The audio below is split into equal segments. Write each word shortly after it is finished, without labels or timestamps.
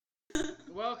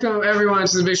Welcome everyone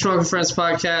to the Big Smoking Friends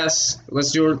podcast. Let's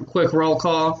do a quick roll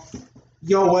call.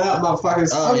 Yo, what up,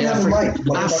 motherfuckers? Oh, yeah, the mic.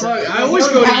 I always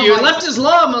go to you. Left is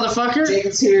law, motherfucker.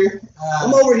 Jacob's here.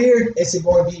 I'm over here. It's your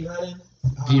boy B Running.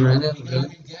 B Running. We got a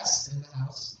new guest in the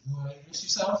house. You want to introduce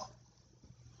yourself?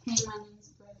 Hey, my name's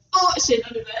Brett. Oh, shit,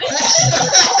 don't do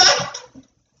that.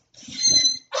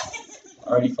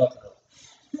 Already fucking up.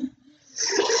 Hey,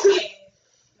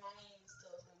 my name's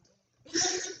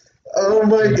still Oh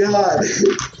my god.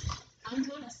 I'm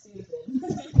kind of stupid.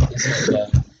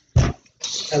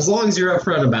 As long as you're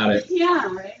upfront about it. Yeah,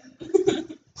 right?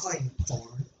 Playing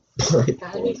forward.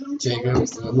 Gotta be comfortable Jacob, with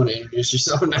yourself. I'm gonna introduce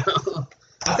yourself now.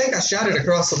 I think I shouted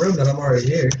across the room that I'm already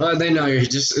here. They know you're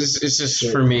just. It's just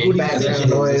for me. Who background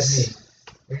noise.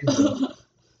 Alright,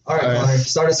 Connor.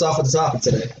 Start us off with the topic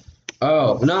today.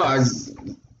 Oh no, our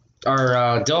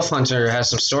Dilf Hunter has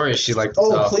some stories she'd like to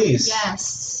Oh, tell. please.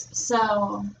 Yes.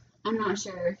 So, I'm not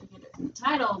sure if you get it from the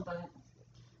title, but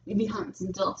we be hunting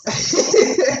some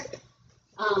dilfs.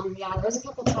 Yeah, there was a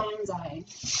couple times I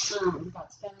got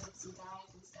together with some guys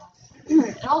and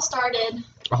stuff. It all started.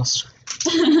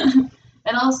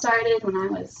 It all started when I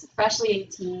was freshly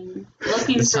 18,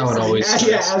 looking That's for how it some, always starts.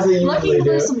 Yeah, as they usually looking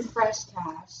for do. some fresh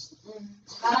cash. And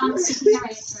got on seeking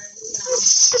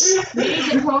arrangements,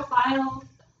 made the profile.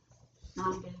 No,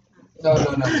 I'm good.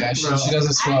 No, guys. She doesn't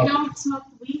I smoke. don't smoke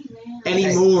weed, man.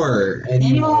 Anymore.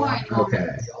 Anymore. Okay.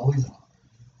 Always on.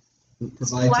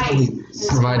 Provide White. to the lead.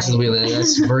 Provide to the wheeler.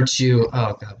 That's virtue.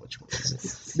 Oh god, which one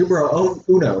is it? Numero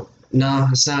uno. No,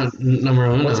 it's not number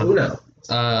uno. What's uno?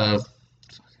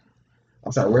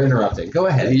 I'm sorry, we're interrupting. Go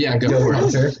ahead. Yeah, go for it.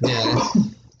 Hunter. Yeah.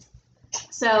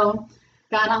 So,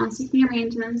 got on seeking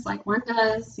arrangements like one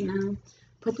does,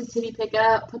 put the titty pick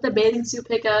up, put the bathing suit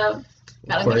pick up,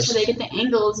 gotta make sure they get the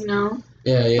angles,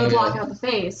 Yeah. but block out the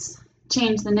face.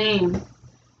 Change the name.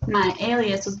 My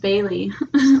alias was Bailey.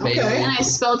 Okay. And I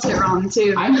spelled it wrong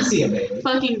too. I can see it, baby.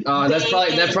 Fucking Oh, that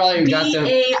probably got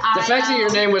the fact that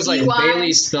your name was like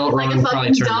Bailey spelled like wrong a probably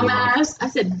fucking turned me off. dumbass. I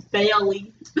said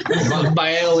Bailey.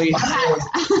 Bailey.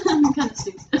 I'm kind of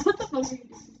stupid. What the fuck are you doing?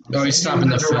 Oh, he's stopping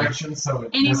the front. direction, so it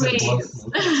Anyways. doesn't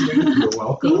look You're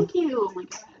welcome. Thank you. Oh my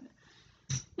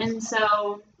god. And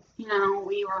so,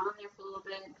 we were on there for a little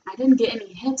bit. I didn't get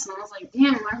any hits, and I was like,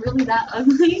 damn, am I really that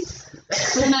ugly?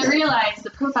 But then I realized the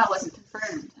profile wasn't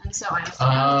confirmed, and so I was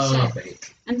like, oh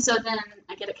shit. And so then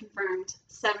I get it confirmed,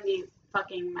 70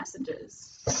 fucking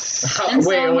messages. And so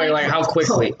Wait, I'm like how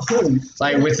quickly?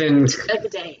 Like within. Like a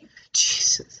day.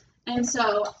 Jesus. And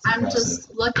so I'm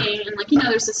just looking, and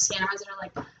there's the scammers that are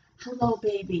like, hello,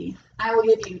 baby, I will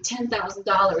give you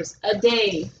 $10,000 a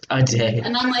day. A day.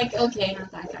 And I'm like, okay,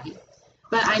 not that guy.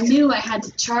 But I knew I had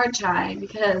to charge high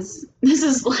because this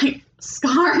is like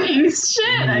scarring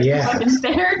shit. Yeah. I fucking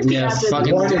therapy. Yeah, after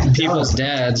fucking this. people's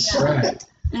dads. Yeah. Right.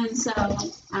 And so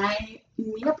I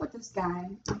meet up with this guy,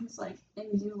 and he's like in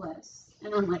Ulyss.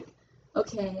 And I'm like,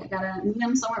 okay, I gotta meet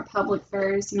him somewhere public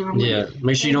first. I'm like, Yeah,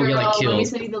 make sure you don't get like Let me killed.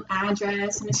 send you the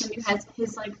address. Let me send you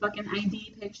his like fucking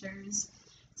ID pictures.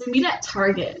 So we meet at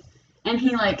Target, and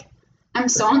he like, I'm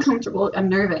so uncomfortable. I'm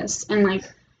nervous, and like,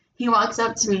 he walks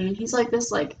up to me. He's like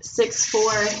this like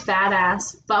 6'4" fat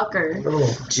ass fucker, Oh,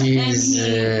 and he's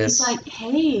Jesus. like,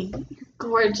 hey, you're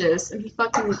gorgeous, and he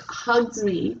fucking hugs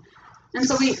me. And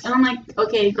so I'm like,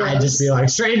 okay, gross. I'd just be like,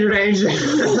 stranger danger.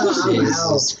 Jesus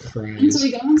And so Christ.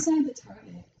 we go inside the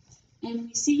Target, and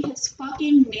we see his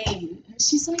fucking maid, and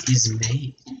she's like, He's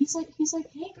made. and he's like,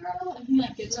 hey girl, and he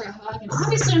like gives her a hug, and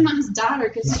obviously I'm not his daughter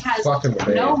because he has Fucking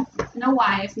babe. no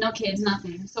wife, no kids,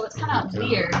 nothing. So it's kind of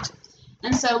weird.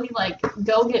 And so we like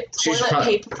go get She's toilet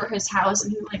paper for his house,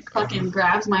 and he like fucking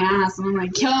grabs my ass, and I'm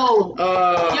like, yo,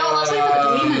 let's make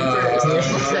the payment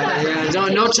first. Yeah,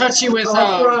 no touchy with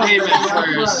payment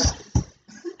first.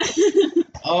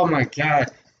 Oh my god.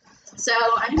 So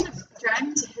I ended up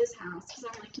driving to his house because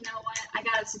I'm like, you know what? I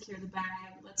gotta secure the bag.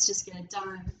 Let's just get it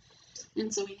done.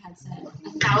 And so we had said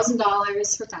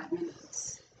 $1,000 for 5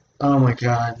 minutes. Oh my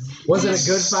god. Was it a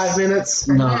good 5 minutes?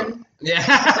 For No. him. Yeah.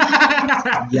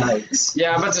 Yikes.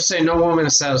 Yeah, I'm about to say no woman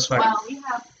is satisfied. Well, we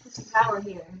have pussy power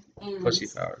here. And Pussy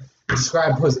power.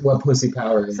 Describe what pussy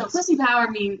power is. so pussy power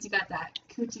means you got that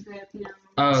coochie grip,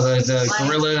 Oh, the Like-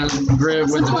 gorilla grip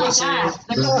with the Something like pussy. that.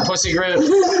 The pussy grip.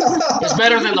 It's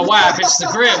better than the whap. It's the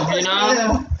grip,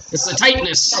 It's the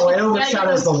tightness. Oh, it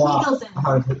overshadows the wop.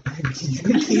 All right,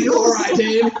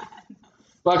 dude.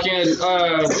 Fucking,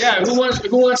 yeah, who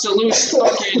wants to lose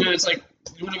fucking, it's like,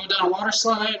 you want to go down a water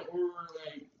slide or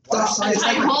like... It's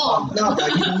like hole. No,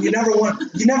 you never want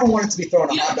it to be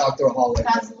throwing a hot dog through a hallway.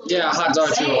 That's a little Yeah, hot dog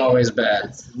too insane. always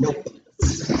bad. Nope.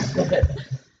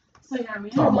 So yeah, we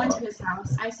ended Come up going on. to his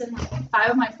house. I sent like 5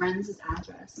 of my friends'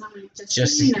 address, and I'm like,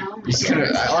 Just- so you know, my He's gonna.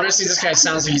 friends' Honestly, this guy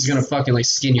sounds like he's gonna fucking like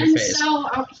skin your and face. so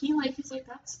he's like,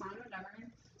 that's fine, whatever.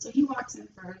 So he walks in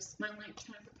first, and I'm like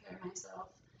trying to prepare myself.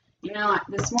 You know,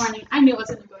 this morning I knew it was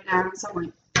gonna go down, so I'm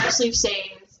like freshly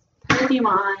shaved, perfume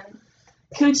on,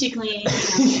 coochie clean.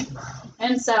 You know.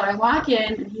 And so I walk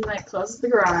in, and he like closes the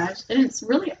garage, and it's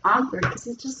really awkward because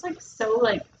he's just like so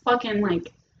like fucking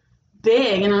like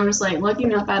big, and I'm just like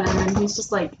looking up at him, and he's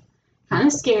just like kind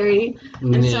of scary.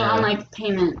 And so I'm like,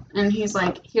 payment, and he's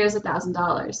like, here's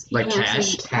 $1,000. He Like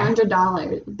hands cash? me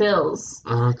 $100 bills.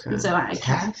 Okay. And so I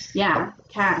Cash? yeah,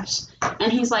 cash.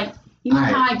 And he's like, you know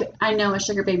how I know a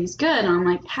sugar baby's good? And I'm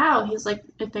like, how? He's like,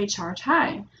 if they charge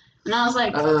high. And I was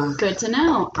like, good to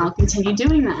know. I'll continue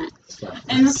doing that.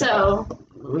 And so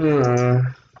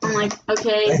I'm like,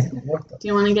 okay, What the? do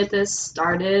you want to get this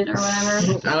started or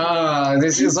whatever?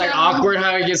 This is like So- awkward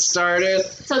how it gets started.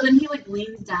 So then he like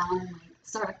leans down and like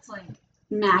starts like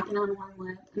macking on one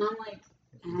lip, and I'm like,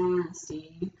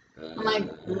 nasty. I'm like,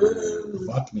 ooh,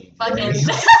 Fuck me. fucking.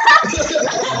 Jerry.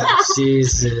 He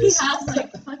Jesus. has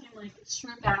like fucking like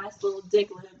shrimp ass little dick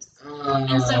lips.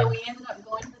 And so we ended up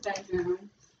going to the bedroom,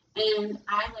 and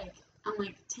I'm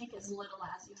like, take as little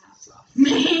as you have to off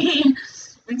me.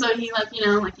 And so he like, you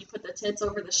know, like you put the tits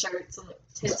over the shirt so the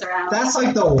tits are out. That's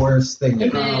like the worst thing to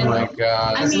And do. then- Oh my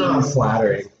god. I That's mean- not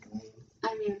flattering.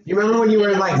 I mean, You remember when you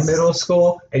were in like middle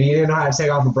school and you didn't know how to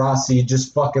take off a bra, so you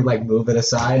just fucking like move it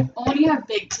aside? well, when you have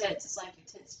big tits, it's like your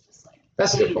tits just like.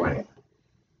 That's a good big. point.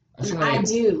 I feel I like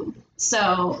do.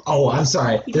 So Oh, I'm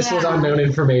sorry. This was Yeah. unknown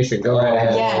information. Go right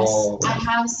ahead. yes, Oh. I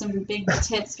have some big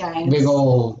tits, guys. big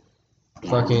old Yeah.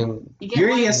 fucking. You get You're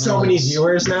gonna one- get so many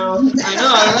viewers now. I know.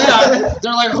 Yeah.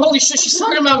 They're like, holy shit, she's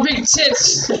talking about big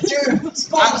tits. Dude,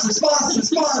 sponsor.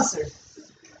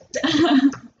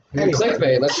 Anyway.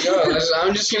 Clickbait. Let's go.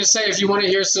 I'm just gonna say, if you want to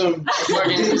hear some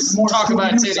fucking talk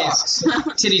about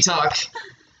titties, titty talk.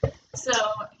 So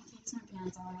he takes my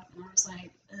pants off, and I was like,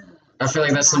 ugh. I feel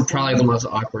like that's probably the most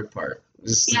awkward part.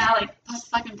 Just, Yeah, like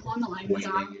fucking pulling the leggings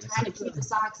off, trying to keep the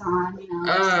socks on, you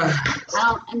know. I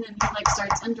don't, and then he like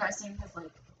starts undressing his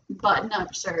like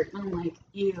button-up shirt, and I'm like,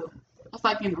 ew. A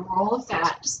fucking roll of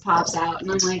fat just pops out, and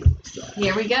I'm like,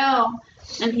 here we go.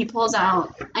 And he pulls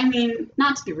out, I mean,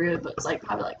 not to be rude, but it's like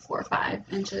probably like 4 or 5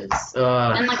 inches.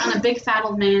 And like on a big fat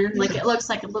old man, like it looks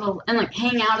like a little, and like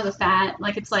hang out of the fat,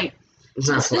 like it's like, it's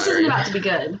not this isn't flattering. about to be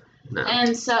good. No.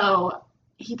 And so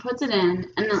he puts it in,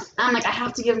 and I'm like, I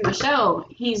have to give him a show.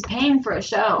 He's paying for a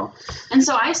show. And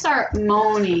so I start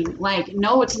moaning, like,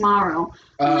 no tomorrow.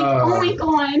 I'm like, oh my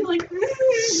god, like,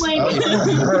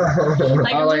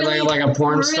 like a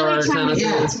porn star kind of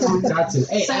Yeah. thing. Got to.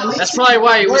 Hey, So- at least- That's probably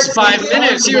why it was 5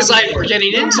 minutes. He was like, we're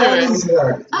getting into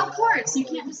it. Of course, you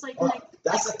can't just like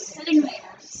That's a sitting there.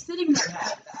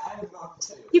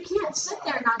 You can't sit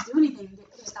there and not do anything and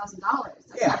get paid $1,000.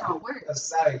 That's Yeah. not how it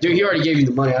works. Dude, he already gave you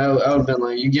the money. I would have been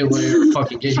like, you get whatever you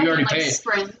fucking get. You Fucking, already like, paid.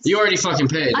 sprints. You already fucking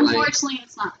paid. Like, Unfortunately,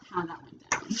 it's not how that went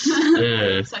down.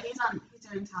 yeah. So he's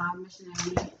doing Todd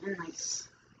missionary, and like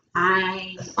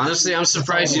Honestly, I'm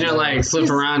surprised you didn't like flip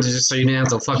around just so you didn't have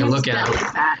to fucking his look at belly him.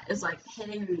 fat is like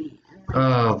hitting me in like,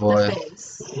 Oh boy. the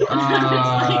face. Like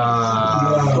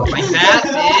that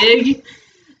big?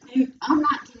 And I'm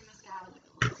not kidding, this guy was like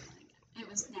a little like, it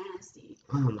was nasty.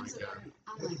 Oh my And so god. then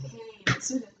I'm like, hey, let's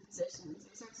do the positions.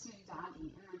 We start doing doggy,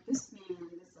 and like this man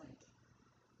is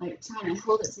like trying to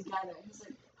hold it together. He's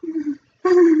like,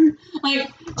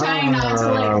 trying not to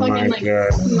like Oh my fucking like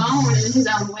God. moan in his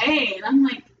own way, and I'm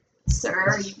like, sir,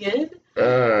 are you good?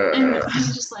 And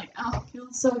he's just like, oh, it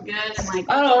feels so good, and like,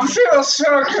 I don't feel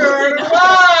so good.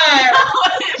 Why?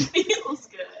 it feels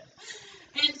good.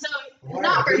 And so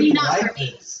not for me.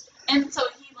 And so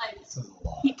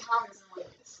he comes in like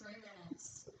 3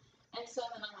 minutes, and so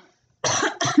then I'm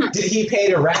like, Did he pay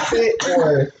to wrap it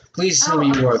or? Please tell me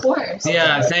you of work. course.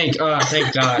 Yeah, thank God.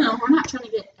 No, we're not trying to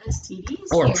get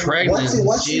STDs Or here. pregnant.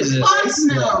 What's Jesus. your price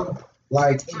No. though?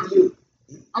 Like if you.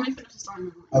 Let me finish the story.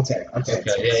 And then Okay. Okay,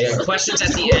 yeah. Questions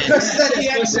at the end. Questions at the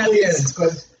end. Questions at the end.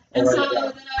 Good. And so Alright, then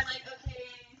yeah. I'm like, okay,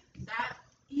 that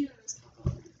is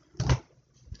cocaine.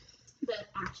 But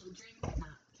actual drink,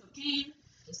 not cocaine.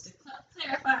 Just to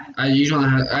clarify. You don't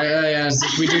have.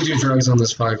 We do drugs on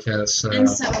this podcast. So And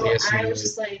so yes, I we was do.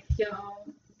 just like, yo,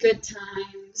 good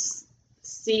times.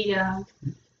 See ya.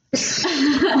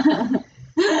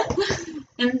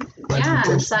 And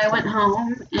yeah, so I went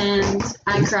home and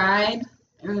I cried.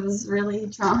 It was really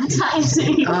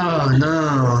traumatizing. Oh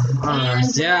no.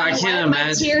 And Yeah, I wiped can't my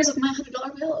imagine. tears with my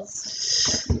 $100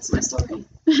 bills. That's my story.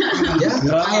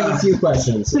 Yeah. I have a few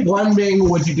questions. One being,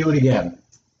 would you do it again?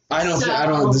 I don't. So- I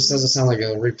don't. This doesn't sound like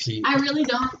a repeat. I really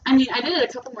don't. I mean, I did it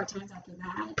a couple more times after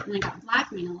that, and I got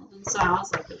blackmailed, and so I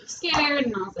was like really scared,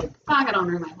 and I was like, fuck, I don't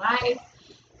ruin my life.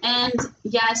 And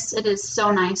yes, it is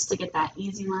so nice to get that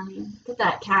easy money, get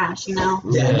that cash, you know.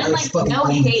 Yeah, And those like, fucking no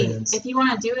hate. OnlyFans. If you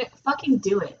want to do it, fucking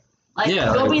do it. Like,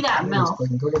 Yeah. go be that milf.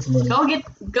 Go get some money.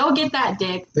 Go get that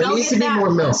dick. There Go needs get to be that more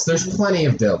milfs. pussy. There's plenty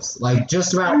of dilfs. Like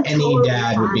just about I'm any totally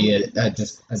dad would be fine.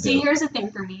 just a See, dilf. here's the thing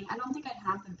for me. I don't think I'd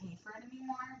have them pay for it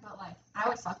anymore, but like, I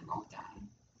would fuck an old guy,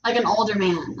 like an older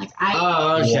man. Like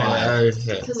Oh, okay. Why?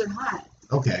 Okay. because they're hot.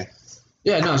 Okay.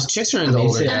 Yeah, no, chicks are into I mean,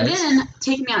 older shit. And guys. then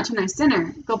take me out to a nice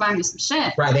dinner. Go buy me some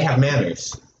shit. Right, they have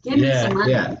manners. Give me Yeah, some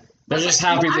money. yeah. They're But, just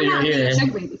like, happy that I'm you're not being here. a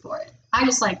sugar baby for it. I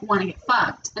just like want to get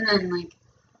fucked, and then like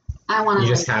I want You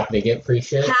to just happen to get free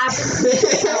shit.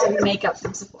 happen to makeup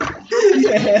from Sephora. Happen to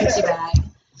get a Gucci bag.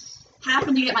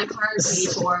 Happen to get my card paid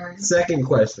for. Second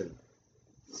question.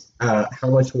 How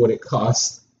much would it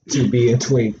cost to be a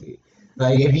Twinkie?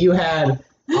 Like if you had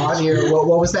on your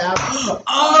what was the app?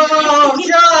 Oh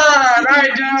God! I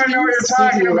don't know what you're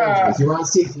talking Seeking about. arrangements. You're on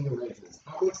Seeking Arrangements.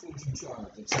 How much would you charge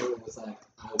if someone was like,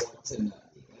 I want to nut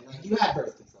you? And like you had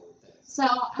birth control with this. So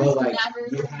But, I've like, never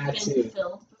you been had to-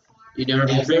 filled before. You never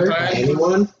been free Ever? pie?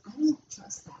 Anyone? I don't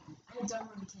trust that. I don't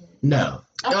want a kid. No.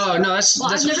 Oh no, that's Well,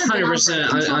 that's I've never been on birth 100%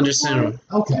 control understandable.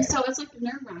 Okay. So it's like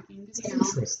nerve wracking because you know.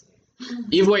 Interesting.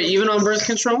 Even on birth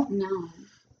control? No.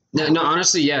 No,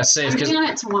 honestly, yeah, safe. I'm Cause doing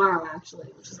it tomorrow actually,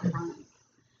 which is ironic.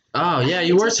 oh yeah,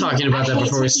 you were talking about that I hate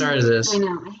before we taking- started this. I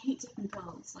know. I hate taking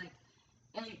pills. Like,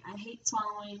 I hate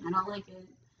swallowing. I don't like it.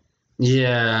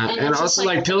 Yeah, and it's just, also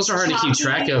like pills are hard to keep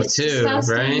track of it's too,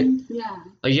 disgusting. right? Yeah.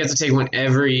 Like you have to take one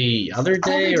every other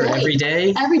day or every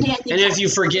day. Every day at the And if exact- you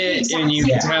forget exact and you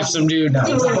same have time. some dude, No,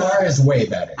 the bar is way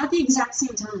better. At the exact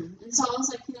same time. And so I was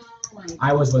like, like,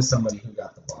 I was with somebody who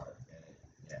got the bar.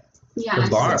 yeah. The it's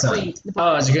bar? sweet. The oh,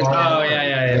 bar. it's a good. Oh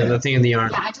yeah, the thing in the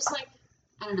arm. Yeah, I just like,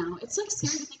 I don't know. It's like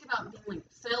scary to think about being like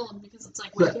filled because it's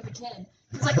like when you have a kid.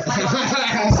 It's like my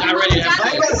mom. Not ready to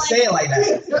Why you gotta say it like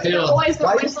that? They're Phil. always,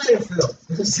 Why but you always say like, Phil?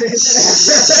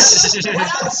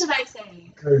 what else should I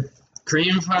say?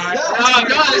 Cream pie. Oh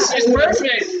no, this is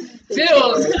perfect.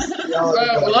 Filled,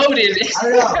 loaded.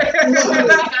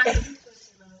 I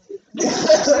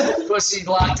Pussy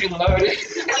locked and loaded.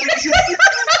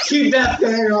 Keep that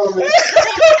thing on me.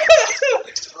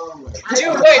 Oh my God.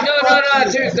 Dude, wait,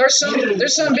 no, dude. There's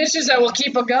some bitches that will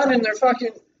keep a gun in their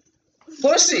fucking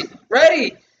pussy,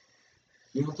 ready.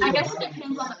 You don't keep I a guess gun it in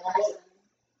depends your on the butthole? person.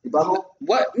 Your butthole?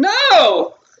 What?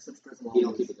 No. You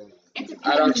don't keep a gun in It depends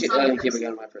I on don't the keep a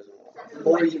gun in my prison. the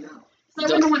more you know. So I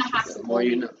wouldn't want to have The to. more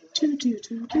you know. I think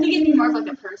it'd be more of like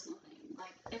a personal thing.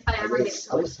 Like if I ever get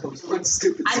I was one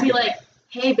stupid. I'd be like,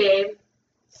 hey babe,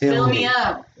 fill me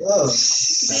up. Whoa.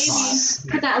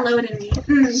 Baby, put that load in me.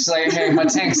 Mm. It's like, hey, my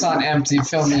tank's on empty.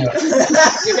 Fill me up.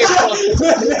 Give me a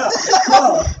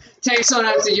full tank's on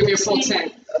empty. Give me a full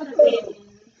tank. Put a baby in me.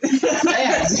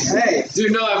 Hey.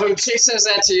 Dude, no. If a chick says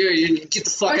that to you, you get the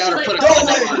fuck Or out she or like put a goes, condom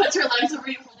like, on. puts her legs over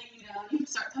you, holding you down. You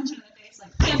start punching in the face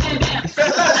like bam, bam, bam. She's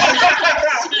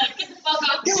like, get the fuck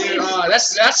off. Dude,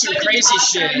 that's some Like, crazy you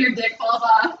toss her and shit. Your dick falls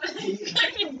off. You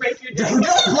can break your dick. Don't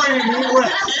point at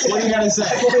me. What do you gotta say?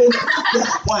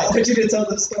 I What? want you to tell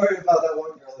the story about that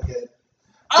one girl again.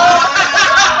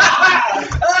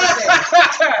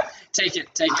 Take it.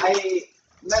 I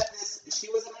met this. She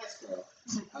was a nice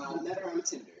girl. Met her on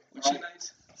Tinder.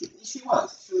 Right? She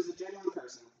was. She was a genuine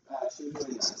person. She was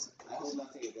really nice. I hold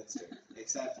nothing against her,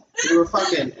 except we were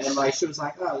fucking, and like she was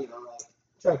like, oh, you know, like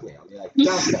choke me. I'll be like,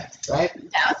 down for that,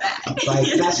 right? Doubt that. Like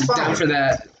that's Down fine. for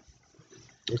that.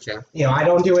 Okay. You know, I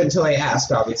don't do it until they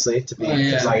ask, obviously, to be. Oh, yeah.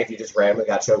 Because, like, if you just randomly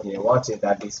got choked and you want to,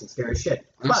 that'd be some scary shit.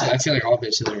 Honestly, I But feel like all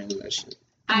bitches are into that shit.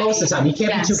 most of the time, you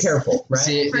can't be too careful, right?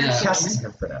 See, For yeah. sure. Test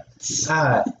him for that.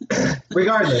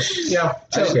 Regardless, you know,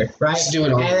 choke her, right? Just do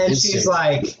it all. And then It's she's sick.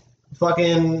 like,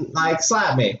 fucking, like,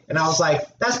 slap me. And I was like,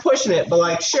 that's pushing it, but,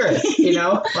 like, sure, you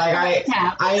know? Like,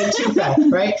 Tap. I am too fat,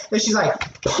 right? Then she's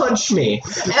like, punch me.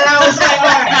 And I was like,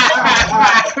 all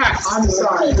right. I'm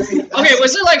sorry. Okay,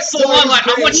 was it like full on like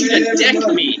I want you to deck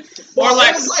me, or Well,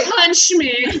 like it was like- punch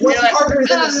me? What's You're like, harder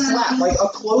than a "Ah." slap? Like, a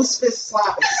close fist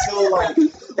slap is still, like,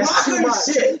 that's too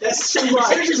much. That's too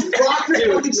much. Just rock her. Dude,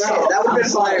 No, no, that would I'm have been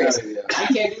sorry. hilarious. I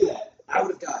can't do that. I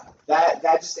would have got. That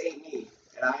just ain't me.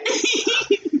 And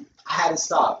I had to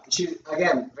stop. She,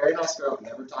 again, very nice girl.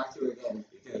 Never talk to her again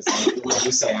because like, what do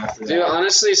you say after Dude, that?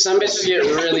 honestly, some bitches get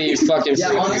really fucking. Yeah,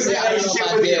 freaky. honestly, I don't know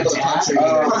if I'd be able to punch her.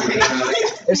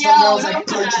 Oh, If Yo, some girls don't like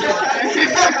put punch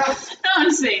that me.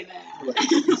 Don't say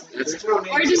that. There's no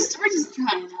name We're to just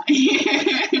trying out here.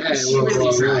 Hey, whoa,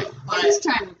 whoa, whoa. We're just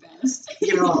trying our best.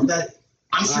 You know that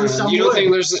I'm sure some you don't would.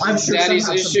 think there's I'm sure daddy's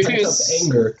some have some pent-up issues?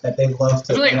 anger that they love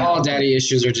to. I feel like get all out. daddy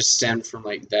issues are just stemmed from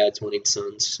like dads wanting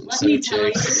sons Let instead me of tell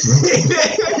you,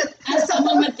 chicks. as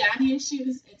someone with daddy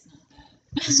issues, it's not that.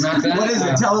 It's not that. What is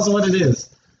it? Tell us what it is.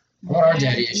 What are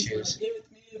daddy issues? He was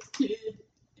with me as a kid,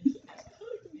 and he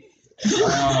hugged me.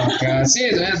 Oh god! See,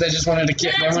 they just wanted a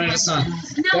kid. They wanted a son.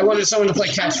 They wanted someone to play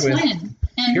catch with. Twin.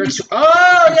 And You're we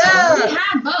oh yeah.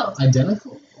 had both.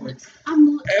 Identical.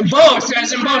 I'm Both,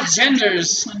 as in both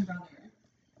genders. Twin brother.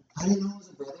 I didn't know it was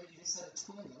a brother. You just said a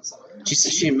twin. I'm sorry. She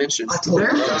said she mentioned. I told her.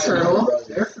 They're fraternal.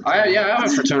 They're fraternal. I have a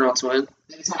fraternal twin.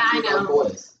 I know.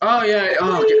 Boys. Oh yeah.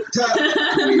 Oh.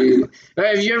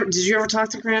 Okay. Did you ever talk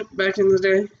to Grant back in the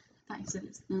day? I said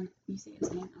his name. You say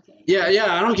his name. Okay.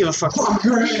 Yeah. I don't give a fuck. Fuck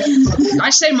Grant. I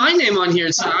say my name on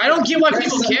here. So I don't give what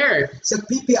people care. So,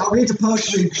 Pee-Pee, I'll read the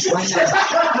poetry right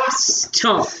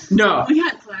now. No. We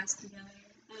had class together.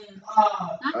 And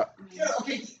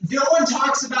Okay, Dylan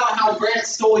talks about how Grant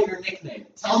stole your nickname.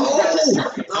 Tell me that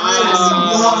story.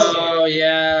 Oh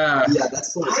yeah. Yeah,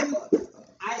 that's the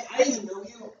I didn't know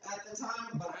you at the time,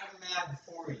 but I'm mad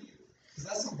for you. Because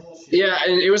that's some bullshit. Yeah,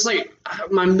 and it was like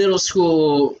my middle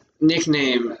school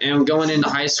nickname, and going into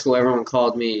high school, everyone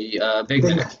called me Big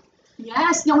Mac.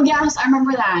 yes, no, yes, I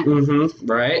remember that. Mm-hmm.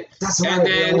 Right. That's And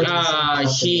then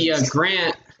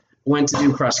Grant went to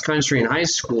do cross country in high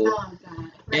school. Oh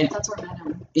god, right, that's where I met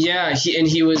him. Yeah,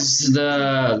 he was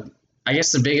the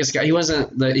biggest guy. He was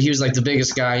like the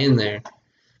biggest guy in there.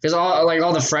 Because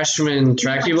all the freshman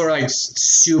track people were like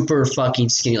super fucking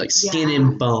skinny, like skin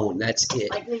and bone. That's it.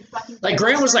 Like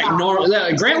Grant was like normal.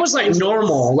 Grant was like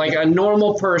normal, like a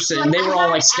normal person. Like, they were all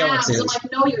like abs. I'm skeletons.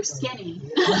 like, no, you're skinny.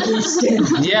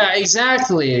 Yeah,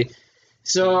 exactly.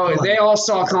 So they all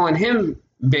saw calling him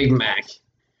Big Mac,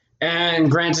 and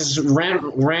Grant just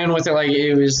ran with it like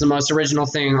it was the most original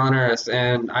thing on earth.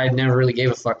 And I never really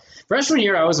gave a fuck. Freshman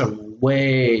year, I was a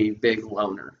way big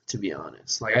loner, to be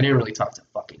honest. Like I didn't really talk to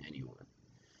fucking anyone,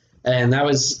 and that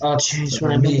was all changed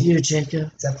when I met you,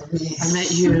 Jacob. Except for me. I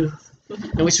met you,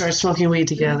 and we started smoking weed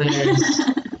together.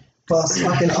 Plus,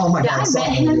 fucking, oh my Yeah, god. I met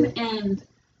him and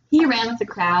he ran with the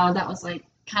crowd that was like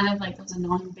kind of like those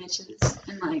annoying bitches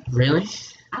and like Really?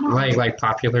 I don't Like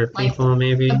popular Like, people,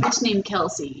 maybe. a bitch named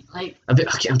Kelsey. Like A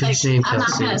bitch named I'm not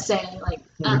Kelsey. gonna say like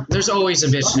There's always a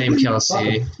bitch named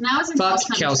Kelsey. when I was in Fuck cross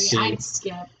country, Kelsey. I'd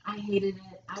skip. I hated it.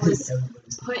 I was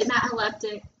put in that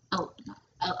epileptic.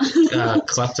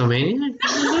 Kleptomaniac?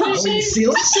 Oh, you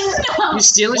stealing shit? You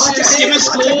stealing Watch shit? your Skipping hands,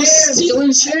 watch school? your hands.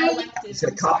 Stealing shit? Elective. Should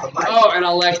have caught the mic. Oh, an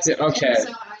elective. Okay. And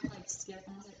so I'd like skip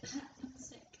and I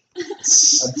was like, I'm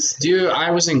sick. Dude,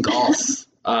 I was in golf.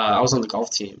 I was on the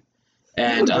golf team.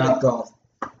 And Golf.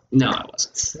 no, I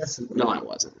wasn't. That's No, I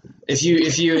wasn't. If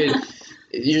you're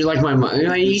like my mom. You're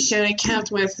like, you should have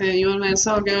kept with it. You would have been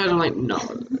so good. I'm like, no.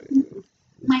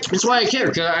 That's why I cared,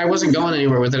 because I wasn't going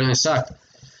anywhere with it, and I sucked.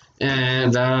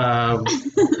 And I'd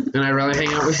rather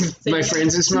hang out with my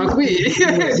friends and smoke weed.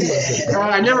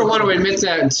 I never want to admit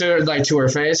that to her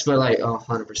face, but like,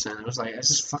 100%. I was like, I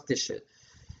just fuck this shit.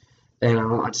 And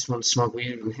I just want to smoke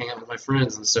weed and hang out with my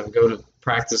friends instead of go to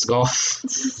practice golf.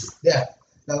 Yeah,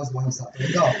 that was one stop.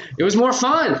 Go. It was more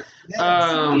fun.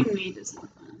 Smoking weed is more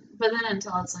fun. But then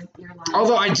until it's like your life.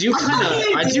 Although I do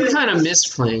kind of miss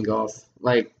playing golf.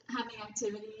 Like, having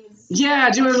activities. yeah,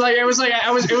 dude, like it was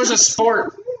a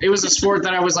sport. It was a sport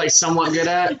that I was like somewhat good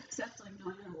at. Except like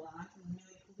going on a walk and be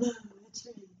like, whoa,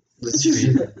 the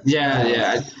trees.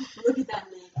 Yeah. Look at that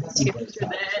lake. Take a picture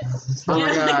of that. Oh my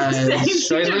Yeah, god. same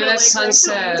Show you, picture look of at that the lake, like, 20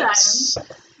 sunset. times.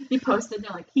 He posted,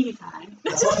 they're like, he's high.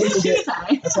 That's why people get. He's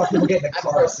high. That's why people get in the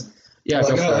cars. Yeah, go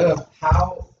Like, for it.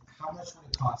 How much would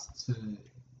it cost to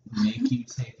make you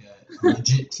take a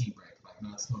legit tea break, like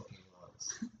not smoking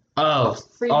once? Oh,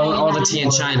 Free all the 99. tea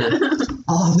in China.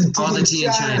 All the Tea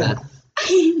in China.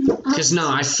 Because no,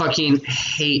 I fucking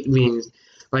hate being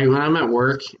like when I'm at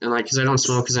work and like because I don't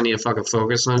smoke because I need to fucking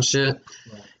focus on shit,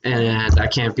 and I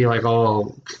can't be like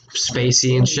all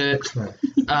spacey and shit.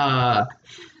 I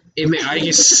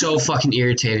get so fucking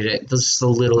irritated at just the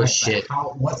littlest shit.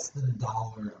 What's the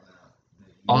dollar amount?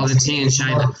 All the tea in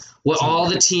China. What all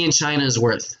the tea in China is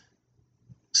worth.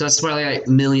 So that's probably like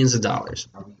millions of dollars.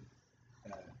 Are we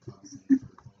constant for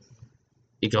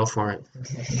You go for it.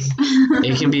 Okay.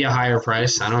 It can be a higher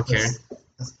price. I don't care.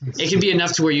 That's pretty It can be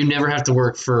enough to where you never have to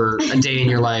work for a day in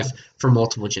your life for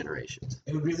multiple generations.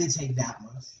 It would really take that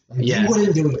much. Like, Yeah. You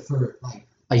wouldn't do it for like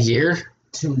A year?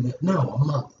 a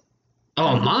month.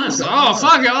 Oh, a month? Oh,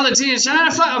 fuck it. All the tea in China?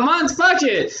 Fuck, a month? Fuck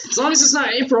it. As long as it's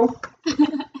not April.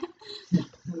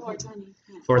 420.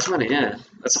 Yeah. 420, yeah.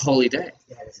 That's a holy day.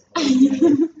 Yeah, it's a whole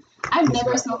thing. I've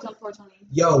never smoked on 420.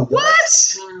 Yo,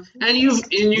 What? And you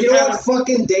You know what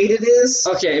fucking date it is?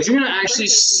 Okay, if you're gonna actually,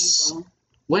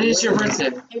 when is your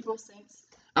birthday? April 6th.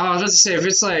 Oh, I was about to say if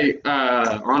it's like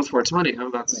on 420, I'm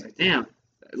about to say, damn,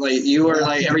 like you are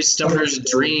like every stoner's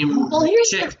dream Well, here's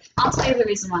chick. I'll tell you the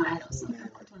reason why I don't smoke on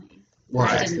 420. Why?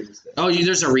 I didn't. Oh,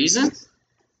 there's a reason?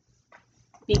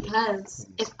 Because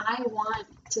if I want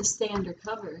to stay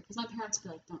undercover, because my parents would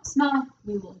be like, don't smoke,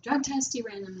 we will drug test you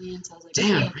randomly. And so I was like,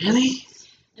 Damn, okay. really?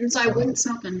 And so I wouldn't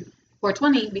smoke on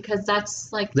 420 because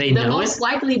that's like They the know most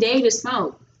likely day to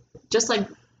smoke. Just like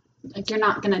you're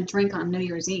not going to drink on New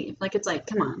Year's Eve. Like, it's like,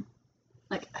 come on.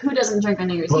 Like, who doesn't drink on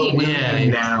New Year's But Eve? we Yeah.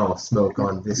 can now smoke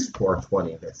on this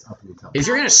 420 that's up and coming. If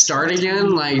you're gonna start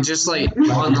again, like just like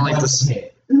on like That's the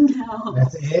it. No.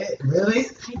 That's it? Really?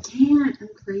 I can't. I'm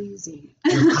crazy.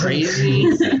 you're crazy.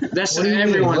 That's What do you mean?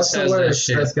 everyone What's says the that worst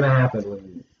shit. that's gonna happen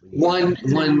when you One.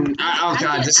 Oh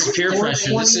god, this is peer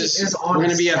pressure. This is we're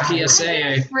gonna be a I'm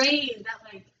PSA. afraid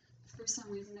that, like, for some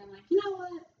reason, I'm like, you know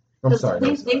what? I'm 'Cause sorry. They,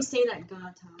 I'm sorry. they say that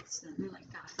God talks to them. They're like, God-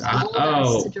 God told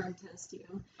oh. us to drug test you.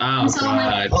 Oh And so I'm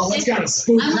god. like, Oh, let's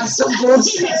go. I'm That's some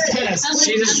bullshit. I'm like,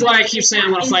 See, this is why I keep saying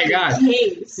I wanna fight God.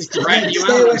 Case. Right, you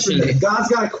Stay out away and from me. shit. God's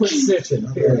gotta quit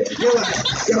snitching. Period.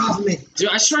 Get off of me. Dude,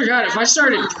 I swear to God, if I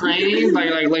started praying,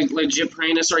 like legit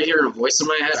praying and started hearing a voice in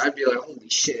my head, I'd be like, holy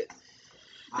shit.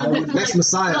 That's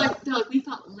Messiah. They're like, we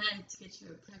thought lead to get you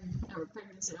a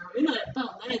pregnancy, or we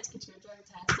thought lead to get you a drug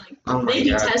test. Like, Oh my they do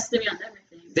God. tested me on everything.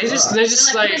 They just They're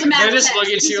like, here's a math they just test. look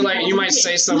at you like you might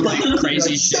say some like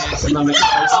crazy shit. And they'll be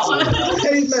like,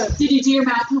 Hey, man. Did you do your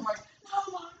math homework?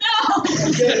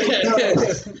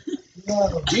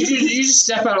 No. you just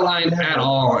step out of line at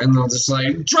all, and they'll just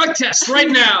like drug test right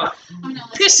now. I mean,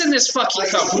 like, Piss in this fucking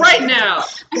cup right now.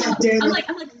 God damn I'm it. like,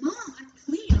 Mom, I'm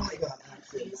clean. I'm like,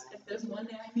 please, if there's one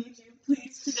day I need you,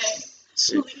 please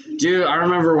today. Please. Dude, I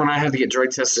remember when I had to get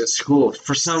drug tested at school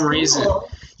for some reason. Cool.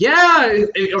 Yeah.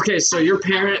 Okay, so your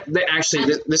parent, they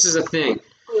actually, this is a thing.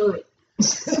 Wait.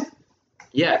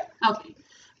 Yeah. Okay.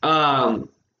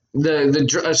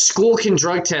 A school can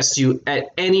drug test you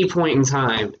at any point in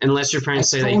time unless your parents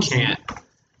say they can't.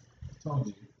 Told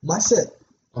you. My shit.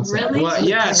 I'm sorry. Really? Well,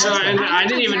 yeah. So That's- and I have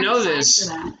didn't even a know drug this.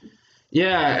 test for that.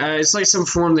 Yeah, it's like some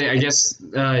form they, I guess,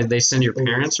 they send your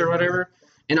parents or whatever.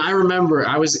 And I remember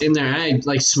I was in there and I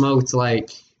like smoked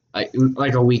like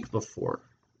a week before,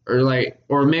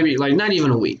 or maybe like not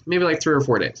even a week, maybe like 3 or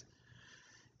 4 days.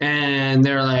 And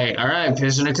they're like, all right,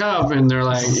 piss in a cup. And they're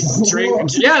like,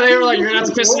 drink. Yeah, they were like, you're going to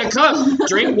have to piss in a cup.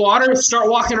 Drink water, start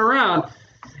walking around.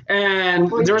 And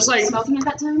Were there you was like, smoking at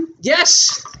that time?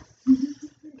 yes.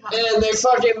 And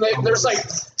there's like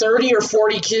 30 or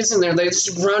 40 kids in there. They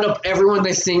just round up everyone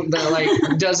they think that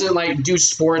like doesn't like do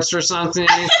sports or something.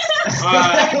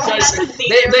 'Cause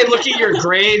they look at your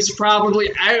grades probably.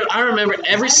 I remember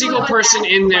every single person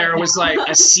in there was like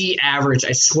a C average.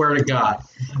 I swear to God,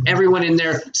 everyone in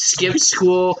there skipped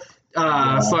school,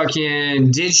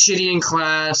 fucking did shitty in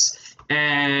class,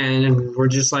 and we're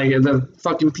just like the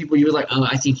fucking people you were like, oh,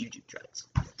 I think you do drugs.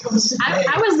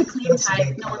 I was the clean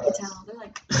type. No one could tell. They're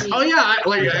like, Oh yeah,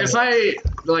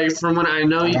 from when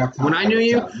I knew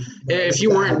you, if you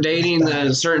weren't dating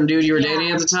the certain dude you were dating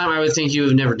at the time, I would think you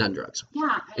have never done drugs, yeah.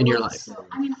 I in your looked life. So,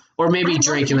 I mean, or maybe I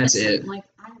drink look and that's innocent. it. Like,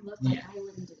 I look like I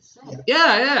wouldn't do shit.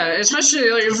 Yeah, especially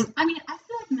like if, I mean, I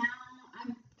feel like now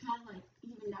I'm kind of like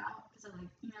evened out because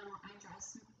I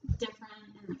dress different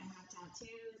and like I have tattoos.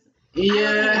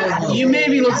 yeah, you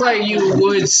maybe look like you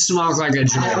would smoke like a I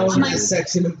joint. own that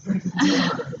section of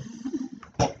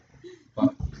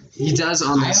He does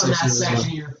on I that own that section as well.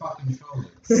 section of your fucking shoulder.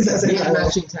 That's We it. have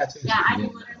matching tattoos. Yeah, I You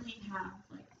literally didn't know. have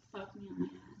like fuck me on my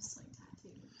ass like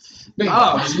tattoos. Big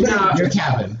Oh, guys. no. Your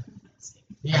cabin.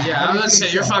 Yeah, I was gonna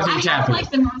say you're fucking I have capping. like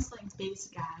the most like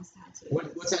basic ass tattoos.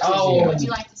 What tattoos Oh. do you Would have? you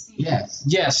like to see? Yes.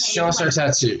 Yes, show us our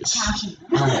tattoos. Passion.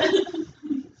 Alright.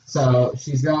 So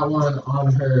she's got one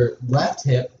on her left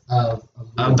hip of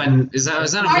Is that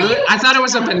a Are boot? you- I thought it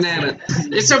was a banana.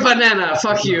 It's a banana.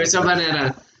 Fuck you. It's a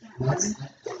banana. That's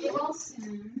It will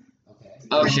soon.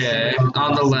 okay. Okay,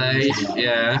 on the leg.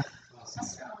 Yeah,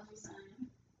 Astrology sign.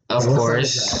 of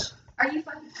course. Are you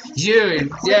fucking?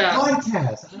 Dude, yeah.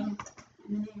 Podcast.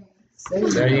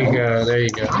 There you go. There you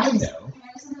go. I know. There's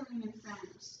a ring in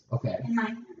French Okay. in my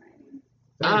handwriting.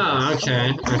 Oh,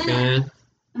 okay. Okay.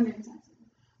 I'm gonna tattoo.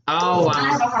 Oh, I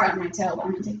have wow. a heart on my toe, but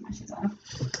I'm gonna take my shoes off.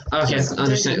 Okay,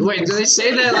 understand. Wait, do they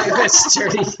say that like this,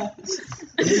 dirty?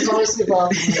 This is honestly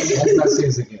about as messy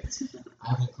as it gets. I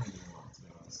haven't cleaned in a while, to be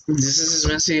honest. This is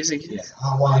as messy as it Yeah. gets.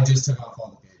 Well, I just took off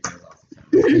all the papers off the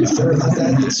camera. You sure about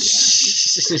that?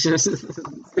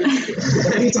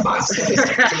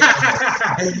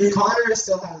 Connor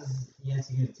still has yet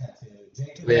to get a tattoo.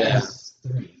 Jacob Yeah. has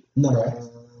 3. No. Correct.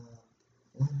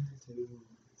 1, 2,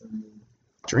 3.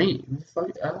 Dream. Fuck,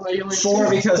 I don't know, you only 4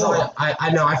 because I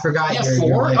know I forgot Yeah, your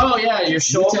 4? like, Oh, yeah, your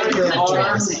shoulder, take your the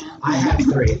arm. I have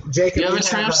 3. Jacob, You have a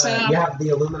tramp stamp? You have the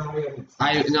Illuminati.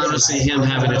 I honestly, him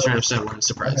having a tramp stamp wouldn't I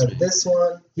surprise me. have this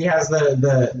one. He has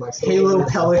the My Halo shoulder.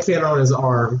 Pelican on his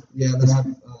arm. Yeah, then I have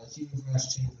Huge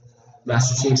Master Chief, and then I have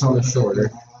Master Chief's on the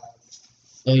shoulder.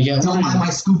 Oh, you got Don't mind my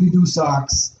Scooby Doo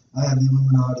socks. I have the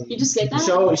Illuminati. You just get that?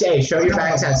 Show your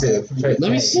back tattoo. Let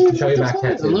me see. Show your back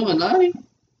tattoo. Illuminati?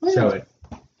 Show it.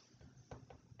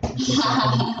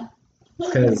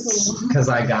 Because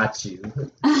I got you.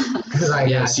 Because I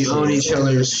Yes, got you own each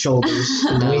other's shoulders.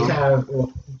 We now. have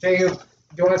Jacob.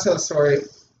 Do you want to tell the story?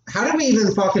 How did we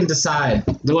even fucking decide?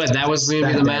 What, that was going to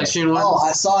be That the day. matching one? Oh,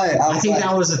 I saw it. I think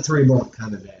that was a 3-month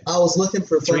kind of day. I was looking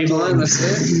for 3 fucking. months,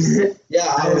 that's it? Yeah,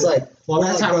 I was like, Well,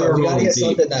 that's how we bro, were we gotta rolling get deep.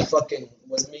 something that fucking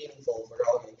was meaningful. We're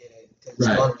all gonna get it because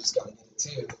Right. Connor's gonna get it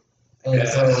too. And Yeah.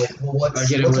 so, like, well, what's I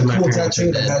get it what's with a my cool parents tattoo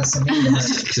are that dead. has some meaning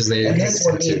behind it? Because they And hate this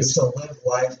one means tattoos. to live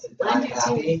life to die Mine do too.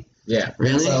 happy. Yeah.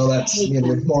 Really? So that's hate the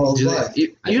them. moral of Do life. they,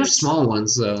 you have small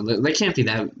ones, though. They can't be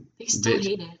that. They still Bitch.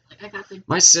 hate it. Like, I got the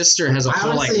My sister has a I whole,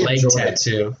 like, honestly leg enjoy it.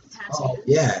 tattoo. tattoos.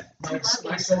 Yeah. I love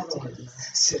My those shoulder tattoos. one is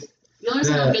massive. The only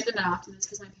reason I The- don't get them that often is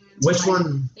because my parents. Which are like,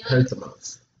 one they like hurt the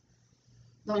most?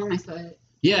 the one on my foot.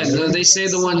 Yeah, no, they say the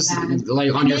So ones, bad.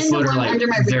 like, on And your then foot the are, one like, under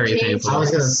my very ribcage painful. I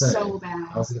was gonna say. So bad.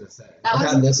 I was gonna say. That I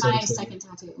had was this one my too. second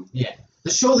tattoo.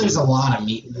 The shoulder's a lot of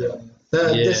meat. Yeah.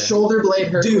 The Yeah. shoulder blade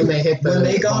hurt Dude, when they hit the when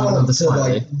they got bottom on of the to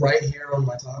like spine. right here on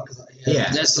my top, because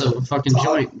Yeah. That's the fucking Top.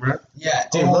 joint, bro. yeah,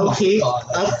 Dude, oh low my key, God,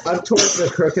 that hurt. up towards the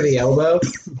crook of the elbow,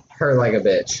 hurt like a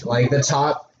bitch. Like the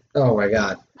top. Oh my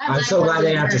god. I'm so glad they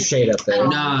didn't have to shade up there.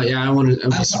 No, yeah, I want to.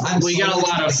 I'm We so got a lot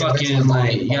glad of they didn't fucking, get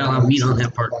like, you got a lot of meat on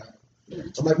that part.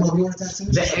 I'm like, Mom, you want a tattoo?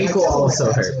 The She's like, ankle "I don't want a also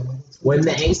tattoo." hurt. I'm like, "What's When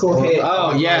the ankle hit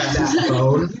Oh, yeah. that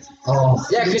bone. Oh,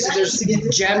 Yeah, because there's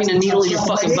jabbing a needle in your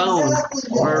fucking bone.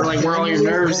 Or, like, where all your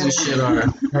nerves and shit are.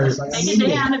 Hurt. Make a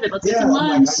day out of it. Let's get Yeah, some I'm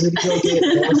lunch. like, I need to go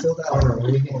get more filled out. Or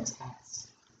when you get tats.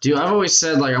 Dude, I've always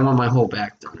said, like, I want my whole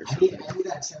back done or I something. need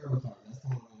that tarot card. That's the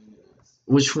one I need to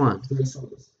Which one? know. 3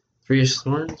 swords. 3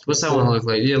 Swords? What's that one look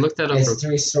like? Yeah, look that up. It's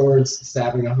 3 swords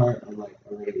stabbing a heart on like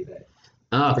a rainy day.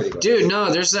 Oh, pretty much. dude,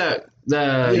 no, there's that. You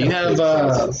have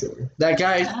that I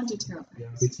guy. don't do tarot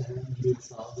cards.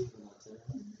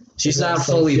 She's not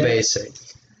fully basic.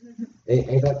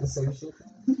 Ain't that the same shit?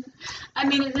 I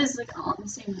mean, it is like all in the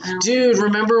same round. Dude,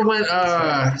 remember when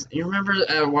you remember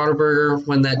at Whataburger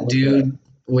when that dude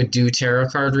would do tarot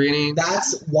card reading?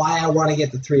 That's why I want to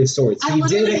get the 3 of swords. I He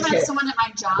literally did had it. someone at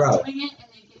my job Bro. doing it, and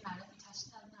they get mad if you touch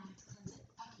it. No, I have to cleanse it.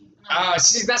 Fuck you. And I'm like,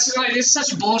 See, that's like it's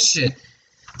such bullshit.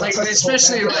 Like, That's like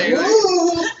especially the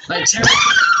whole like tarot.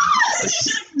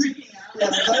 freaking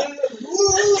out.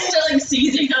 Woo! They're like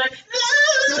seizing, they're like,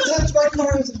 Don't touch my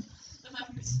cards. the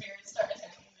fucking spirits start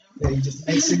attacking them. Yeah, you just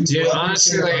make sure you Dude, rub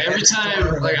honestly, your like finger every on time,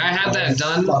 every like I had that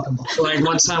done. Fuck 'em up. Like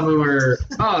one time we were.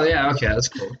 Oh yeah, okay, that's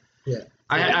cool. Yeah.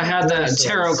 I had that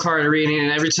tarot card reading,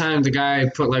 and every time the guy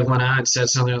put like one out and said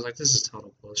something, I was like, "This is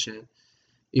total bullshit."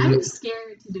 Even, I'm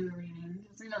scared to do a reading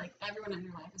because like everyone in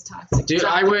your life is toxic. dude,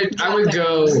 Drop I it, would drop it.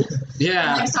 go. I'm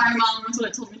Yeah, like, sorry, mom. That's what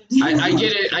it told me to do. I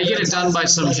get it done by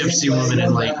some gypsy woman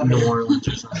in like New Orleans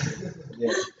or something.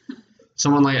 Yeah.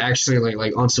 Someone like actually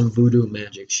like on some voodoo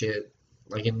magic shit,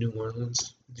 like in New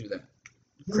Orleans. Do that.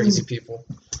 Crazy people.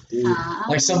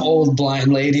 Like some old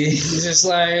blind lady. Just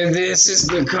like, this is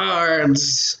the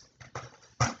cards.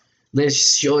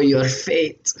 Let's show your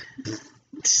fate.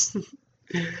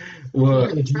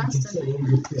 What? Trust in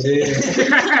me. Shut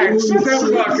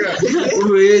the fuck up.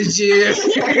 Would you?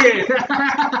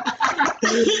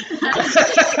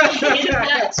 I hated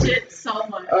that shit so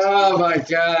much. Oh my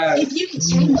god. If you could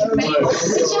change your fate,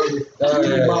 what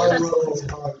would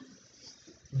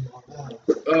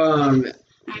you?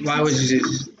 Why would you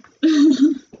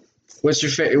do? What's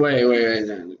your favorite? Wait.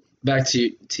 No. Back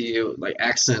to you. Like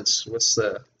accents. What's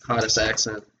the hottest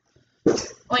accent?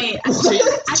 Wait.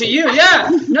 To you, yeah.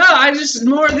 No, I just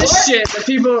more of this shit that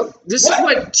people. This is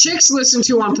what chicks listen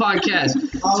to on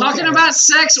podcasts. Talking about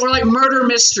sex or like murder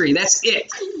mystery. That's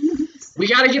it. We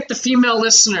got to get the female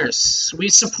listeners. We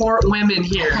support women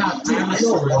here. I have a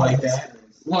story like that.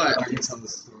 What? I can tell the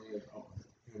story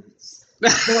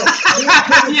of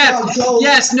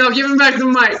Yes. No. Give him back the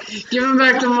mic. Give him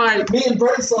back the mic. Me and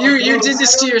Brent saw You did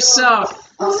this to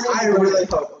yourself. I really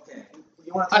hope. Okay.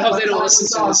 You want to I hope they don't listen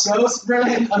to this. Ghost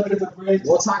Brent under the bridge.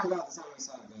 We'll talk about the time we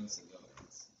saw Ghosts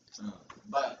and Goblins.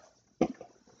 But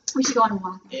We should go on a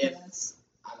walk. If- after this.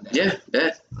 I'm down. Yeah.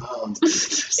 Bet.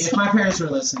 If my parents were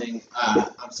listening,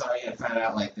 I'm sorry I found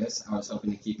out like this. I was hoping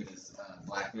to keep it as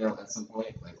blackmail at some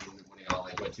point? Like when y'all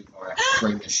like went too far,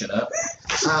 bring this shit up.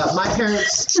 My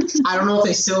parents, I don't know if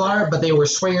they still are, but they were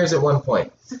swingers at one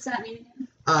point. What's that mean?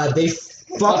 They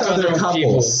fuck other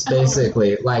couples,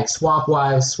 basically. Like swap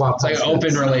wives, swap It's like an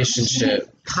husbands. open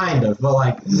relationship. Kind of, but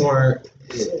like more.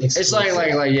 It's like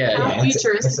How Yeah,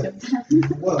 futuristic of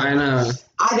them. I know.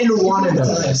 I didn't want to know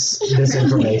this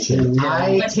information.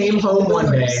 I came home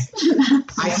one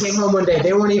day.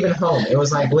 They weren't even home. It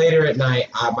was like later at night.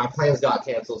 My plans got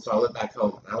canceled, so I went back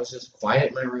home. I was just quiet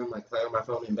in my room, like playing on my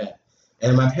phone in bed.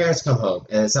 And my parents come home,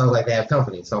 and it sounds like they have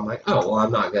company. So I'm like, oh, well,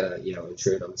 I'm not gonna,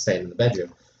 intrude. I'm staying in the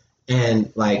bedroom.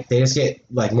 And like they just get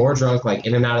like more drunk, like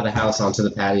in and out of the house, onto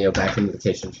the patio, back into the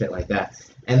kitchen, shit like that.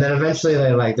 And then eventually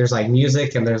they like there's like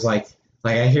music, and there's like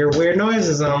I hear weird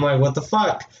noises, and I'm like, what the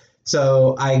fuck?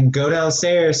 So I go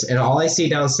downstairs, and all I see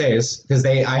downstairs, because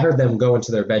I heard them go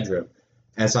into their bedroom,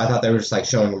 and so I thought they were just like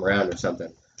showing them around or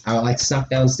something. I like snuck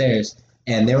downstairs,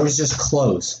 and there was just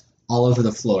clothes all over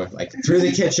the floor, like through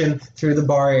the kitchen, through the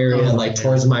bar area, like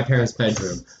towards my parents'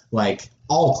 bedroom, like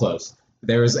all clothes.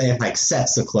 There was like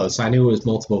sets of clothes, so I knew it was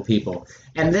multiple people.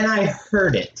 And then I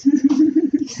heard it.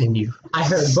 I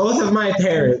heard both of my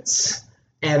parents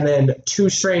and then two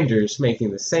strangers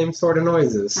making the same sort of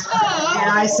noises. And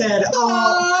I said,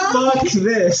 oh, fuck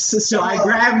this. So I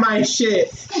grabbed my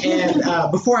shit,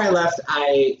 and before I left,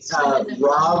 I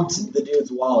robbed the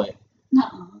dude's wallet.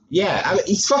 No. Yeah, I mean,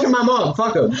 he's fucking my mom.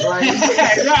 Fuck him. Like,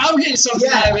 I'm getting something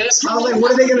out of this. I was like,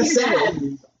 what are they going to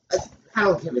say? I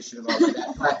don't give a shit about my dad.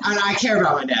 But, I care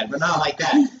about my dad, but not like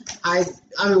that. I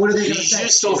mean, what are they going to say? You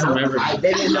stole from everybody.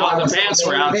 They didn't know. The pants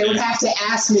were out They would there. have to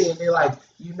ask me and be like,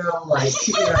 they'd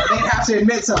have to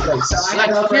admit something. So I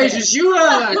had Like, hey, did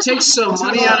you take some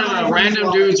money out of a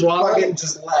random dude's wallet? Fucking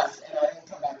just left, and I didn't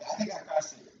come back. I think I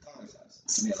crashed it at Connor's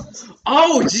house, to be honest.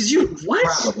 Oh, did you? What?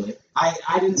 Probably. I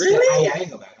didn't Really? I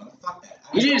didn't go back home. Fuck that.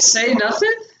 You didn't say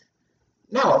nothing?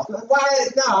 No. Why?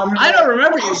 No. I don't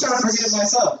remember I you. was trying to forget it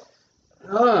myself.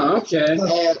 Oh, okay. And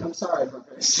I'm sorry if my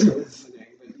parents are listening,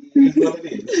 but it is what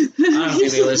it is. I don't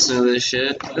think they listen to this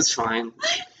shit. That's fine.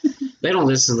 They don't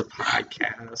listen to the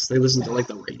podcast. They listen to like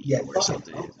the radio or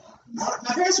something. My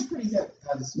parents are pretty hip.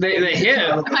 They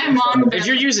hip. My mom. If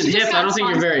you're using she just hip, got I don't think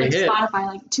you're very sponsored hip. by Spotify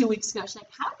like 2 weeks ago. She's like,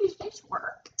 how does this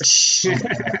work? Like, do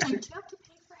you have to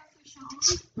pay for every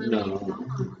song? We're No. like, no,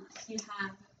 Mama. You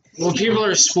have. Well, people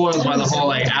are spoiled by the whole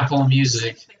like Apple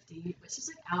Music. It's like 50, but she's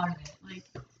like out of it. Like,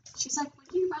 she's like,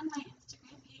 would you run my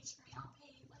Instagram page for me? I'll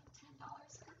pay you like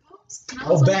 $10 per post. And I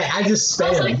was Oh, like, bet. I just I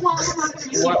was spam. like, well, I'm not gonna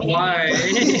be What? paid. Why?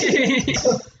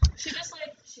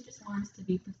 She just wants to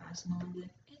be professional and be like,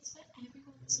 it's what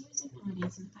everyone's using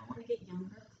nowadays, and if I want to get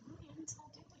younger clients, I'll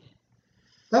do it.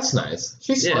 That's nice.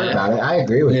 She's smart Yeah. about it. I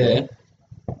agree with Yeah.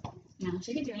 Yeah,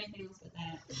 she could do anything else but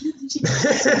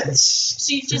that.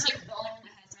 She's like the only one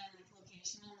that has my like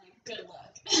location. I'm like, good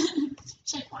luck.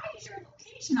 She's like, why is your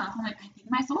location off? I'm like, I think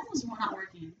my phone was not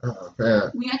working. Yeah.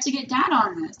 We had to get data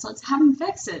on this. Let's have him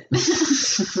fix it.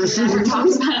 Never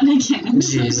talks about it again.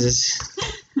 Jesus.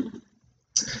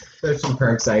 There's some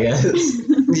perks, I guess.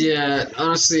 Yeah,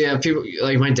 honestly, people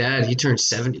like my dad. He turned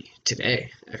 70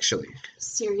 today, actually.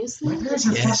 Seriously? My parents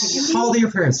are Yes. fucking. How old are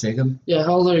your parents, Jacob? Yeah,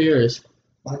 how old are yours?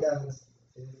 My dad was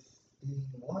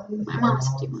 51. My mom's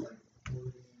 51.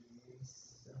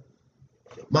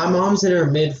 My mom's in her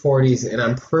mid 40s, and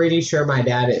I'm pretty sure my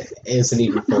dad isn't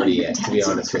even 40 yet. To be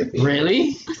honest with you,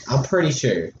 Really? I'm pretty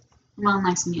sure. Mom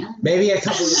likes me young. Maybe a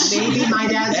couple. Maybe my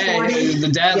dad's 40. Hey, the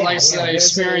dad likes the there's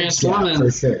experienced yeah, woman.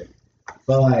 for sure.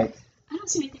 But like, I don't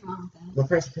see anything wrong with that. my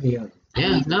parents are pretty young.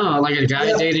 Yeah, no, like a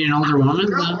guy dating an older woman.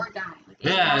 Girl No. or guy. Like,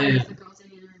 Yeah, if yeah. a girl's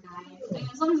dating a guy.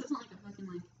 Like, as long as it's not like a fucking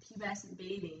like pubescent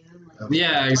baby. And, like,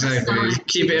 Yeah, let's exactly. not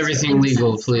Keep use everything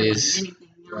legal, incest or, like, please. anything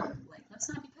young. Right. Like, let's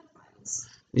not be pedophiles.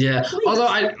 Yeah. Please.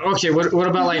 Although what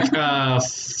about like a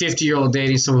 50-year-old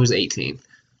dating someone who's 18?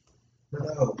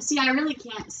 No. See, I really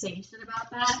can't say shit about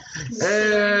that.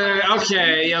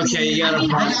 Okay, you gotta. I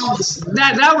mean,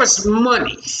 That was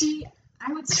money. See,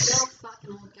 I would still fuck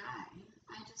an old guy.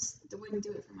 I just wouldn't do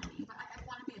it for money. But I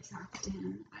want to be attracted to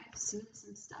him. I've seen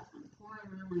some stuff on porn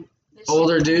where I'm like, this shit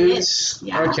Older is dudes. lit.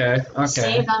 Yeah. Okay.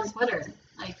 Saved on Twitter.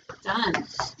 Like, done. I'm like,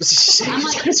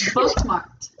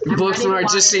 bookmarked. I'm Bookmark ready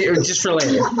just for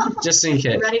later, just in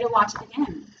case. ready to watch it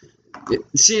again.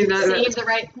 See that. Save the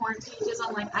right porn pages.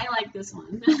 I'm like, I like this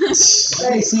one.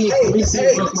 Hey, see, let me see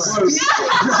bookmarks.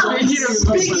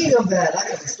 Speaking of that, I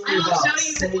got a story I will about show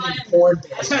you saving one. porn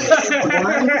pages.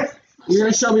 One, you're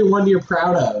gonna show me one you're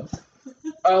proud of.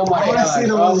 Oh my I wanna god. see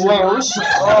the Oh, ones whoa. you're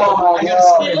Oh my I got god.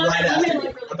 started right Let me after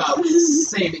look really about quick.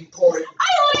 saving porn. I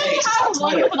only pages have on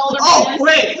one Twitter. with older Oh, man.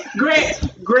 wait!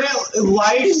 Grant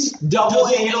likes double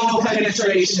anal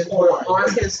penetration porn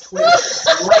on his Twitter.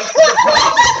 Like the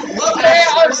post. Okay,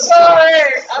 I'm sorry.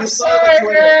 I'm It's sorry, on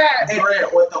Twitter. Grant.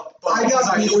 Grant, what the fuck? I got He's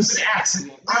like, it was memes. an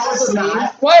accident. I It was have a meme.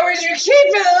 not. Why would you keep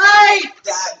it light?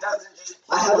 That doesn't just.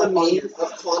 I have a meme of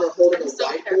Connor holding a So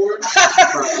whiteboard.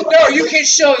 No, you can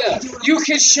show them. You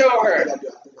can show her.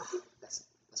 That's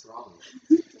wrong.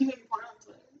 You make porn on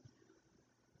Twitter.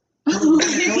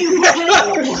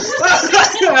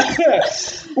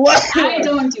 What? I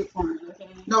don't do porn, okay?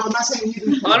 No, I'm not saying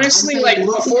you. do. Honestly, I'm like saying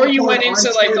look before at you porn went on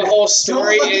into like the Twitter. whole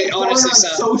story, Don't look it at porn honestly on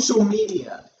sounds. social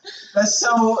media. That's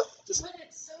so. But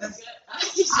it's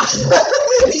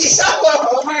so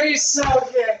good. Why are you so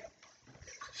good?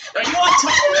 Are you on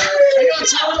Tumblr? Are you on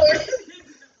Tumblr?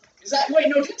 Is that wait?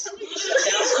 No, don't tell me.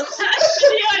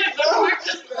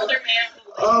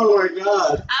 Oh my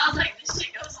god. I was like, this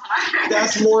shit goes hard.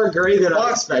 That's more gray than I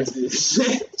expected.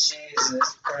 Jesus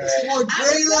Christ. more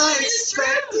gray than I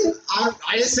expected. I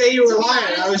didn't say you were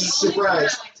lying. I was just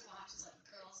surprised. I like to watch is like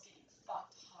girls getting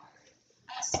fucked hard.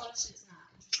 That slow shit's not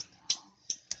interesting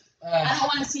at all. I don't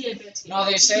want to see a bitch. No,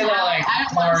 they say that like I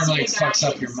don't wanna porn see like a guy fucks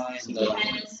up get your mind his though.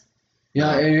 head. Yeah, I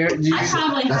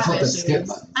probably That's have what the issues. skip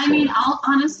button's I mean, I'll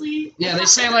honestly. yeah, they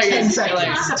say like 10 it's seconds. like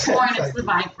It's not the porn, it's the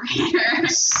vibrator. Every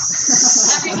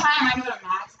time I go to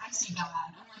Max, I see God. I'm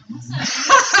like, what's that?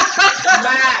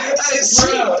 Max, I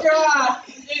see God.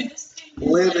 Dude, this thing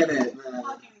Living is like it, man.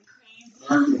 fucking crazy.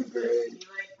 Fucking great.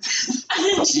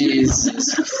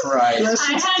 Jesus Christ. That's I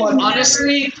just had fucking.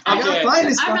 Honestly, I gotta okay. find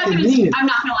this I'm not fucking gonna. meme. I'm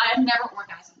not gonna lie. I've never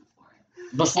orgasmed before.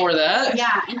 Before that,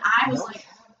 Yeah, and I was like,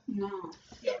 no.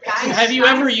 Guys, have you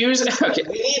ever used? Okay.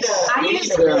 We need I a.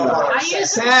 used-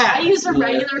 Sad. I used a Yeah.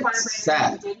 regular vibrator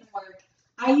Sad. and it didn't work.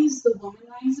 I used the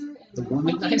womanizer. And The my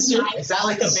fucking womanizer? knife Is that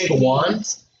like a was big shitty.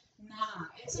 wand? Nah,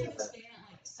 it's like this thing that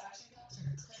like suction cups or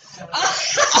clip.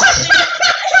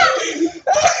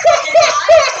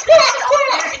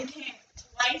 And came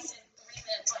twice in 3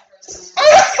 minutes like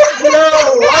No!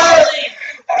 Really?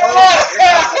 I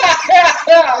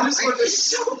just want to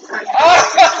show my.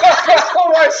 Oh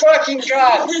my fucking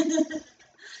god!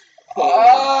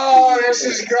 Oh, this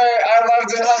is great. I love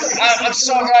it. I'm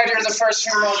so glad you're the first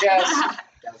female guest.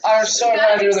 I'm so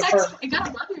glad you're the first. You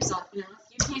gotta love yourself, you know.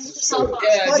 If you can't get yourself off.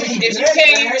 Yeah, if you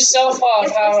can't get yourself off,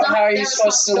 It's not how are you their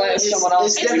supposed to let someone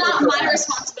else It's do not it? my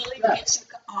responsibility to get you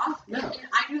off. No. And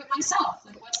I do it myself.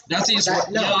 Like what's Nothing's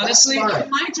That- no, yeah, honestly. that's fine. like,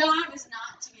 my job is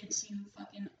not to get you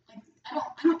fucking like I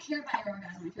don't care about your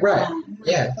orgasm. If you're Right. fine. Like,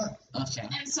 Yeah. Okay.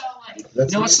 And so like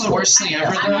That's You know what's the worst thing ever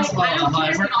I'm though? like, I don't care if you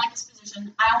However, don't like this position.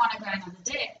 I want to grind on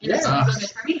the dick, and it's Yeah. gonna feel good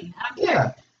for me. I don't care.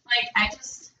 Yeah. Like I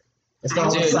just. It's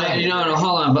not dude, one-sided. no,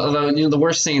 hold on. But you know, the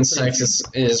worst thing in sex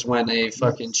is when a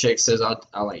fucking chick says, "I'll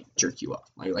like jerk you off,"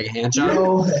 like a hand job.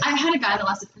 No. I had a guy that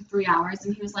lasted for 3 hours,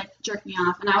 and he was like jerking me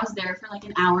off, and I was there for like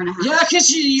an hour and a half. Yeah,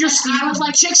 cause you're I was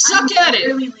like, chicks suck at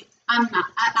it. I'm not.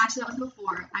 Actually, that was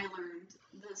before I learned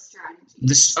the strategy.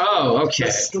 This okay.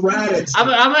 The strategy. I'm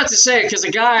about to say because a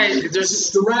guy there's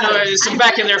strategy. some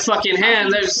back in their fucking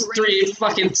hand. There's 3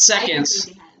 fucking seconds.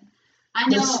 I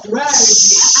The know.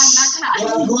 strategy. I'm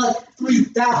not gonna. Like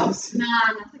 3,000. Nah,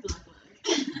 I'm not the glug.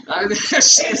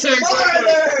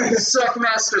 Farther!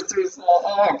 Suckmaster 3. Oh I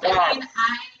god. mean,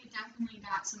 I definitely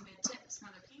got some good tips from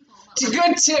other people. But like,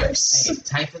 Good tips. Hey,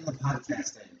 type in the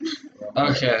podcast in.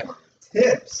 Okay.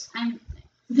 Tips.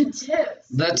 the tips.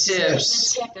 The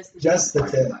tips. The tip is the Just the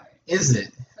important tip. part. Is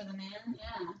it? For the man,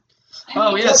 yeah.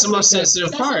 Oh yeah, it's the most That's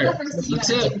sensitive That's part. not the first thing you The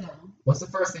gotta tip. do, though. What's the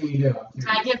first thing you do? Do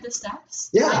I give the steps?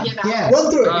 Yeah, Do I give yeah. out? Run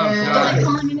through it. Oh, Yeah. Am God. I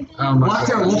calling it again? Oh my Walk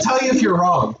through it. god. We'll tell you if you're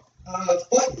wrong.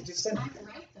 Fuck it. Just say I'm right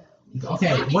though. Okay,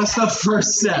 I think what's the that's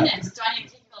first 3 step? minutes. Do I need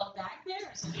to take you all back there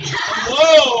or something?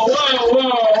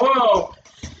 Whoa.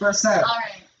 First step.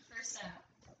 Alright, first step.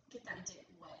 Get that dick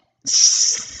wet.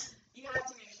 You have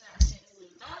to make sure that shit is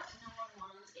lubed up. No one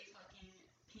wants a fucking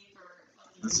paper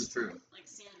fucking This is true. like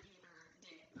sandpaper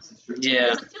dick. This is true. It Yeah.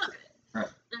 doesn't feel good. Right.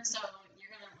 And so you're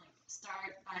gonna like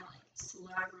start by like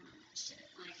slobbering on that shit.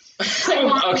 Like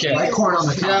Okay. Like corn on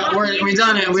the cob. Yeah, we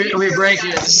done it. We break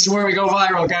it. This is where we go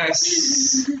viral,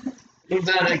 guys. We've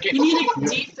done it. you need to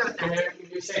deep throat that dick.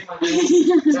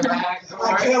 I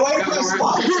can't wait for this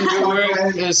one.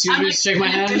 Excuse me, shake my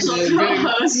hand. Official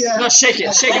co-host. Yeah. No, shake it,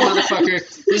 motherfucker.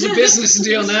 There's a business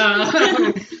deal now.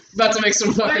 About to make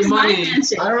some fucking Where's my money.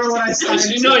 handshake? I don't know what I signed.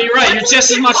 You know, you're right. You're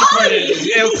just as much a part of it.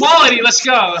 Yeah, quality. Let's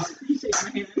go. Shake my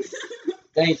hand.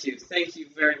 Thank you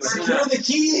very much. Secure the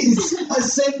keys.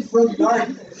 Ascend from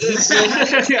darkness. All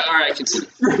right, continue.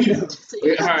 Freedom. So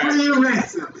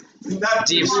Alright. Not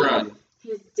Deep throat.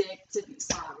 His dick to be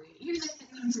sorry. Even if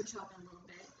it means you're choking a little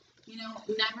bit. You know,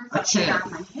 never A fucking champ.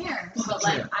 out my hair, but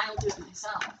like I'll do it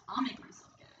myself. I'll make myself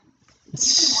get it. You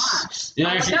can watch. You know,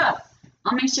 I'll if look you- up.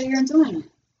 I'll make sure you're enjoying it.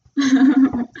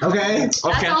 Okay. That's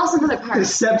Okay. also another part.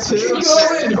 Step 2. Everyone's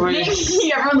like,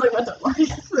 what the fuck?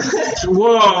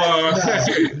 Whoa.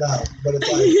 No, but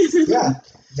it's like, yeah.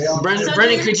 They all Brendan, So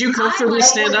Brendan, then could you comfortably I-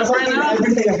 stand up right now?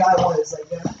 Everything a guy wants, like,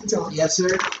 yeah. So, Yes, sir.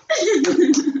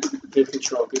 Good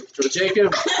control, good control.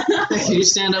 Jacob, can you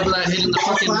stand up without hitting the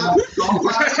fucking...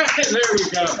 There we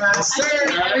go. Yes, sir.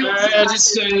 Just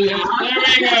there we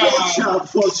go.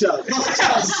 Full chub.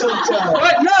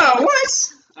 What? No, what?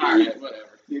 Alright, whatever.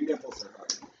 Your nipples are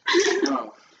hard.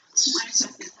 Oh. My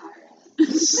chest is hard. It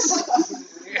was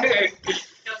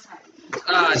hard.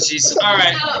 Oh, jeez.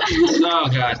 Alright. Oh,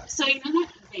 God. So you know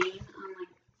that vein on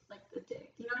like the dick?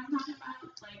 You know what I'm talking about?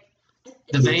 Like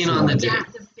The vein on the dick. Yeah,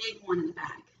 the big one in the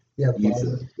back. yeah,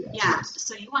 Usually. Yeah.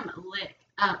 So you want to lick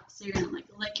up. So you're gonna like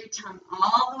lick your tongue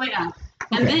all the way up,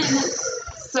 and then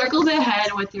circle the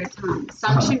head with your tongue.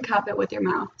 Suction cup it with your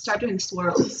mouth. Start doing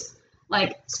swirls.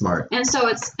 Like, Smart. and so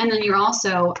it's, and then you're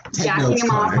also Take jacking notes,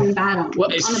 them off Connor. on the bottom. Well,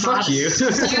 on the fuck bottom. you. So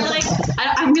you're like,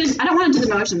 I don't want to do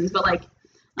the motions, but like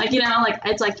you know, like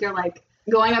it's like you're like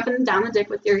going up and down the dick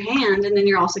with your hand, and then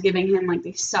you're also giving him like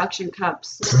these suction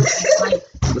cups, like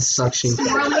The suction.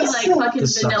 swirly like fucking The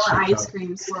vanilla suction ice cup.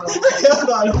 cream swirl. I'm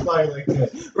not finally good.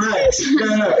 Right.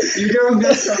 No. You're doing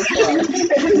good so far. You're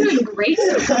doing great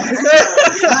so far. It's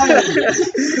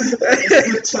the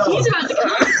He's toe. about to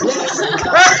come.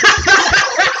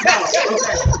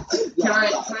 Okay. Can I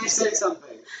say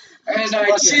something? And I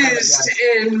jizzed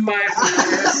in my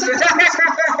face.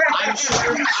 I'm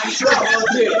sure I will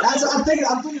too. I'm thinking,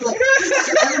 like,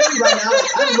 everybody right now, like,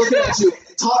 I'm looking at you,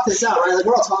 talk this out, right? Like,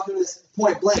 we're all talking this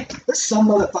point blank. There's some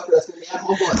motherfucker that's gonna be at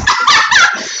home going,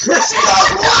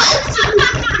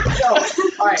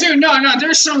 Alright. Dude, no,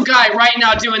 there's some guy right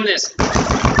now doing this. are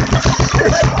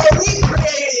we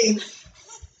creating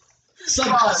some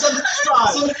Some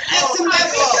SMS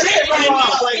shit right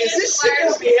now? Like, is this shit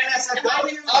gonna be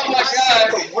NSFW? Oh my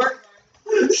God. Work.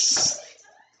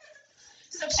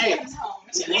 So she comes home.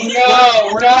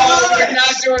 No, we're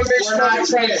not doing Big We're not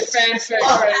Friend kids. fanfic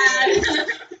right now.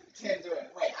 Can't do it.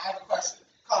 Wait, I have a question.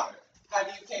 Connor, have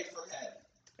you came from head?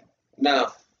 No.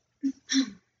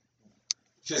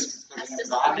 Just That's because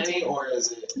got any, disappointing. or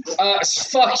is it?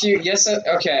 Fuck you. Yes,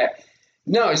 okay.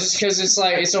 No, just because it's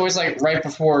always like right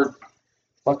before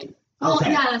fucking. Well,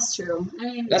 Okay. yeah, that's true. I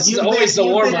mean, That's always the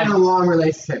You've warm been in a up. long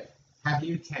relationship. Have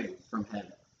you came from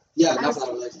head? Yeah, that's not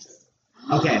a relationship.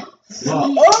 Okay.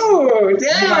 Well, Oh, you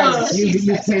guys, you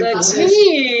came from The head.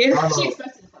 tea. I'm she a-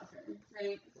 expected to fuck her,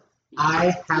 right? I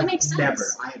That have makes sense. never.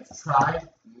 I have tried.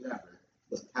 Never.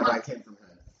 Have I came from head?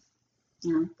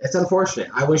 Yeah. It's unfortunate.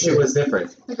 I wish it was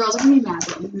different. The girls are gonna be mad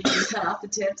that you made me cut off the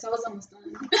tips. I was almost done.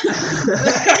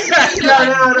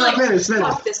 No. Finish.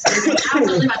 Fuck this dude. I'm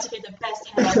absolutely about to get the best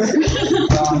head ever.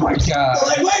 Oh my God.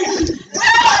 Like, wait!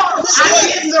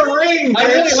 I'm in the ring. I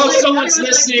really bitch. hope someone's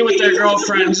listening with their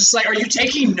girlfriend. Just like, are you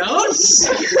taking notes?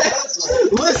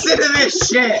 Listen to this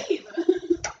shit. And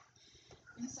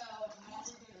so, I had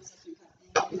to do a suction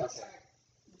cup thing. And start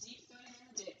deep throating in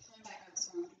the dick, coming back up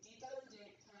strong. Deep throat in the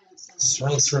dick, coming up strong.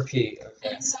 Rinse, repeat. Okay.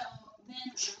 And so, then I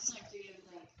also like do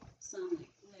like some like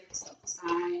licks up the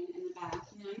side and the back.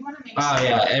 You know, you want to make Oh sure.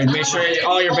 yeah, and make sure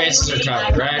all your bases are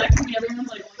covered, right? Like, everyone's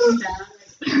like looking down.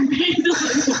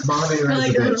 Like, Mommy we're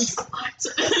like, residence.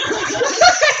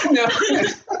 No.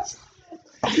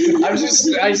 I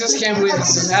just can't believe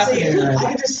this is happening I right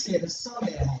can just see it. There's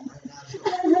somebody at home right now.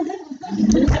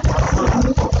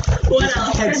 What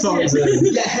else? Headphones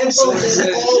in. Yeah, headphones in.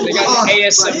 Oh, They got the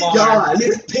ASMR. God.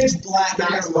 It's pitch black.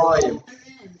 Max volume. And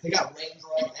then, They got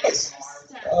raindrop ASMR.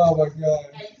 Oh my God. yeah,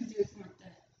 you can do if you want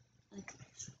that.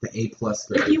 The A+ If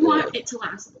grade. you want it to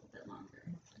last a little bit longer.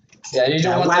 Yeah, you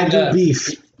don't want them Wagyu to. beef.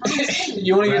 I'm just saying.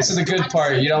 You want to get to the good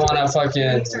part. You don't want to You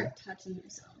fucking. start touching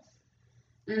yourself.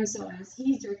 And so as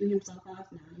he's jerking himself off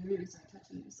now, you're gonna start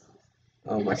touching yourself.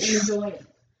 Oh my God. Enjoy it.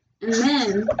 And then, like,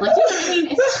 you know what I mean?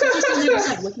 It's just when you're just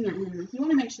like looking at him, like, you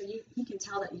want to make sure he can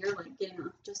tell that you're like getting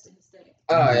off just in his dick.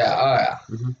 Oh yeah.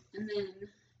 And then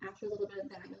after a little bit of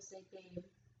that, you'll say, "Babe,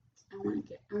 I want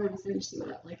to finish you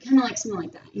up," like kind of like something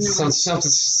like that. You know, like,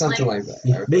 Something like that.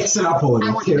 Okay. Mix it up a I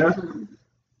little, want you you to know? come.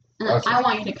 And Okay. I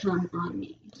want you to come on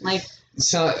me. Like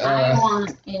So, I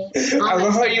want it. I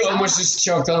love how you almost just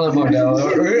choked on the Modelo.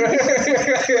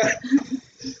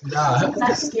 Nah. Is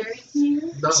that scary to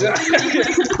you?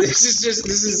 This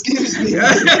is.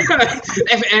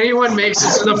 If anyone makes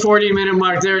it to the 40-minute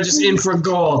mark, they're just in for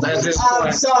gold at this I'm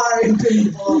point. sorry,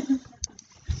 people.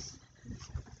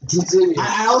 Continue.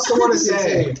 I also want to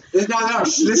say, no,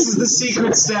 this is the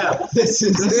secret step. This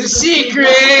is The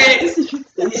secret!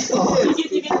 So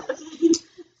you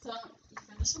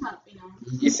finish them up, you know.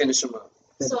 You finish them up.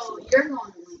 So you're going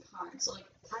like hard. So like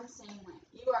I'm saying like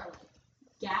you are like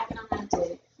gagging on that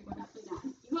dick, you're going up and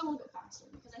down. You go a little bit faster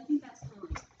because I think that's kind of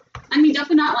like I mean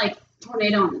definitely not like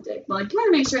tornado on the dick, but like you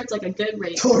want to make sure it's like a good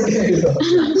rate. tornado.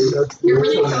 You're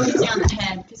really focusing on the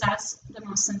head because that's the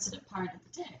most sensitive part of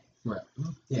the dick. Right.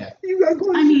 Yeah.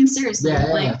 I mean seriously, Yeah,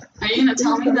 yeah. like are you gonna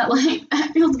tell me that like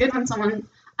that feels good when someone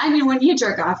I mean when you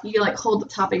jerk off you like hold the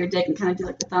top of your dick and kind of do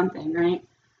like the thumb thing, right?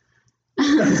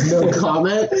 No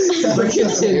comment? But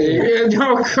continue.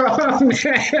 No comment.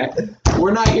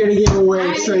 We're not here to give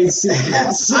away trade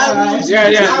secrets. I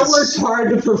worked hard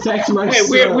to perfect my Hey,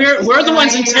 we're the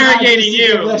ones interrogating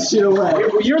you. That shit away.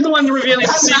 You're the one revealing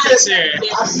the secrets here. I'm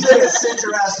just gonna send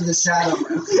your ass to the shadow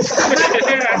room.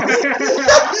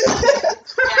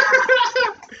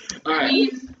 I Alright. mean,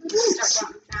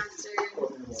 start going faster,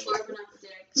 slurping up the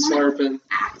dick. Slurping.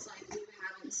 Act like you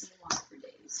haven't seen water for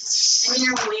days. And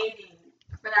you're waiting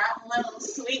for that little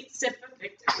sweet sip of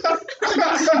victory.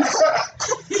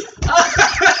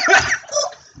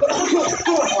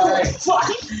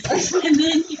 And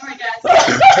then you orgasm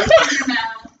in your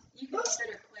mouth. You can spit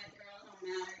or quit, girl, it don't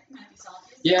matter. It might be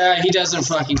salty. Yeah, he doesn't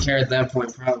fucking care at that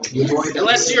point, probably.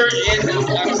 Unless you're in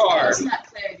a car. He's in that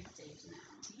clarity stage now.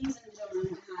 He's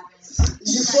enjoying what happens.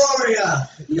 Euphoria.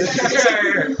 He's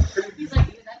like,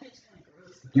 dude, that bitch kind of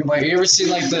gross. You ever see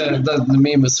like the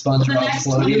meme of SpongeBob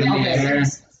floating in the air?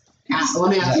 Let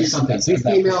me ask you something. Do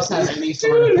females have any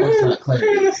sort of post-nut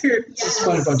clarity? Just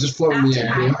SpongeBob just floating in the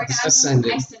After air. I orgasm,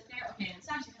 Ascending. I sit there. Okay, it's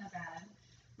actually kind of bad,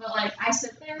 but like I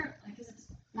sit there because it's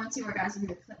once you orgasm,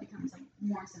 your clit becomes like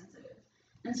more sensitive,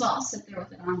 and so I'll sit there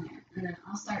with it on there, and then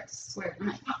I'll start to squirt. I'm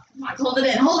like, fuck, hold it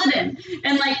in,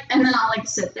 and then I'll like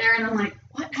sit there, and I'm like,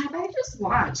 what have I just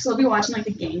watched? So I'll be watching like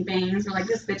the gangbangs, where like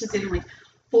this bitch is getting like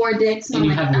 4 dicks, and And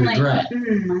you I'm have like, regret.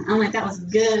 I'm like, that was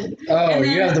good. Oh, And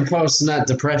then- you have the post-nut And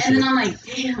depression. then I'm like,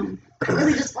 damn, I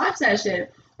really just watched that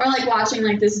shit. Or like watching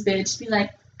like this bitch be like,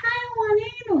 I don't want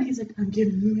anal. He's like, I'm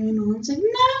giving you anal. I'm just like,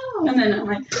 no. And then I'm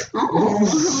like, oh,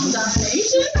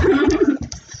 domination.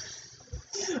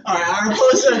 Alright, our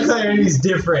post-nut clarity is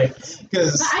different.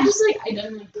 Because, But I just like, I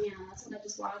done like, damn, that's what I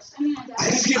just watched. I mean, I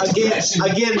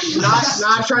definitely. again,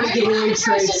 not trying to give away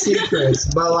trade secrets,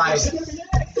 but like,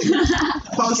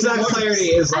 post-nut clarity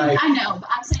is like, I know, but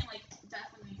I'm saying like,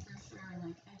 definitely for sure,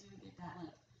 like, I do get that.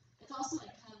 Like, it's also like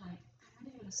kind of like, I'm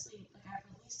ready to go to sleep. Like, I've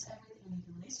released everything I need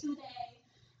to release for the day.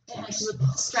 And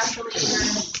like, stress reliever,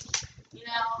 you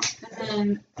know, and then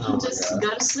you just go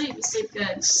to sleep. You sleep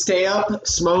good. stay up,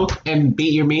 smoke, and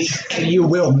beat your meat, and you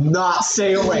will not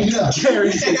stay awake.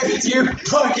 Guaranteed. You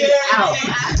fucking out.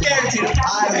 Guaranteed.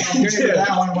 I agree with that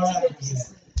one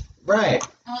 100%. Right.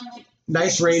 Like,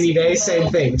 Nice rainy day, same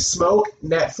thing. Smoke,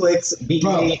 Netflix, beat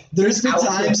Bro, meat. there's been Out for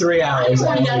times. 3 I hours. don't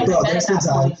want to get out of Bro, bed there's at been that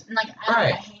times. point. And like, I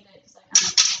Right. hate it because like,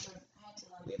 I had to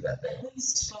like, Leave that there. at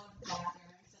least go to the bathroom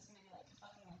because it's gonna be like a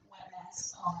fucking like, wet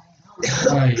mess all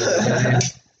night.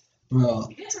 Bro,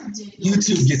 It's ridiculous.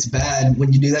 YouTube gets bad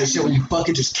when you do that shit, when you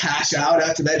fucking just cash out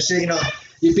after that shit, you know.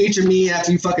 You beat your meat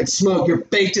after you fucking smoke, you're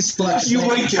baked as fuck. You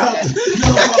wake up. No, you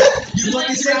You fucking like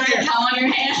sit dry there. how on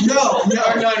your hands. No.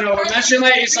 No, we're mentioning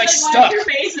like it's like Really wipe stuck. your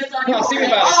face and it's on No, your think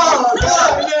forehead.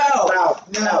 about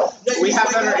it. No. We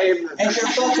have better aim than And you're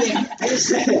fucking,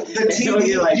 the They don't TV,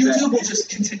 get like that. YouTube will just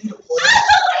continue to play.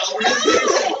 You're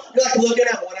like looking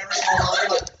at whatever's going on, you're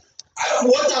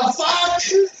like, what the fuck?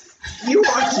 You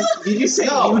watch? Did you say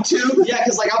No. YouTube? Yeah,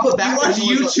 because like I'll put back.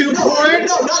 You watch YouTube no, porn?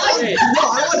 No,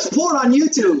 I watch porn on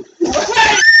YouTube. Wait,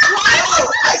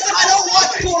 I said I don't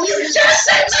watch porn. You just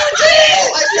said you did.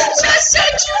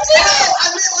 No, I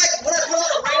meant like when I put on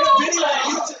a random video on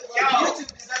YouTube. Like, YouTube,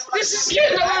 'cause that's what This is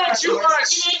getting a little too much.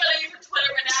 You ain't gonna use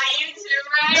Twitter, but not YouTube,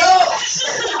 right? No,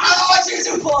 I don't watch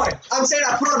YouTube porn. I'm saying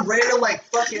I put on random like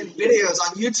fucking videos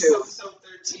on YouTube,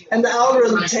 and the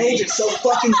algorithm changes so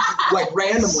fucking like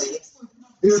randomly.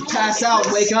 You would pass out,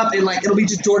 and wake up, and like it'll be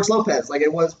just George Lopez, like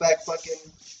it was back fucking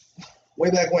way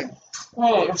back when.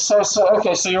 Wait, so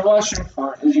okay, so you're watching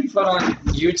porn and you put on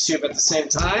YouTube at the same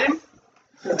time?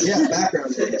 Yeah,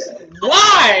 background.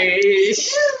 Why?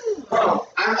 Bro,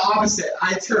 I'm opposite.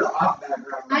 I turn off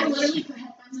background I noise. literally put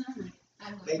headphones in.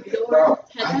 I'm like, I Thank look you, the bro. door,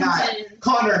 I'm not. headphones in.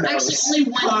 Connor Actually, knows. only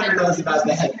one Connor headphone knows about the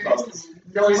because my parents headphones. come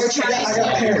in. Noise I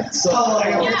got parents, so I got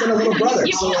Yeah, parents and a little brother.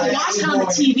 you So can like, watch it on the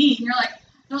TV, and you're like,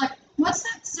 they're like, what's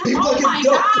that He Oh fucking my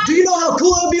dope. God. Do you know how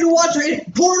cool it would be to watch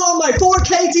it porn on my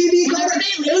 4K TV? Whenever Connor? they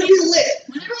It would leave- be lit.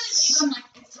 Whenever they leave, I'm like,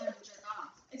 it's time to jerk off.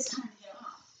 It's time to get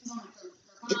off. Because I'm like,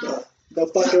 they're gone. No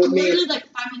fucking with me. Literally, like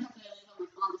 5 minutes after they leave, I'm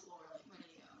like on the floor, like ready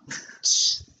to go.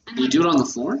 And You like, do it on the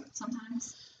floor?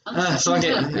 sometimes. Fuck it.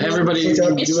 Yeah. Everybody. It's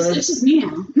It's just me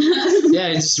now. Yeah,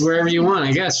 it's wherever you want,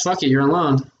 I guess. Fuck it, you're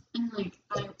alone. And like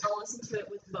I'll listen to it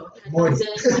with both Morning.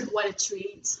 headphones in, like what a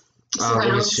treat. Oh,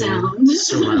 Surround what a treat. sound.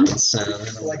 Surround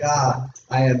sound. Like, I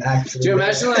am actually. Do you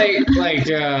imagine like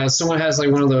someone has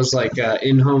like one of those like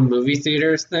in-home movie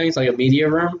theaters things, like a media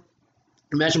room?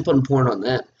 Imagine putting porn on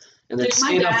that, and then Dude,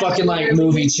 my in a dad fucking like literally-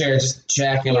 movie chair just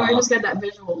jacking I off. just got that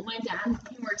visual. My dad,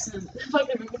 he works in the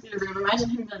fucking movie theater room. Imagine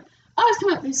him being, oh, I was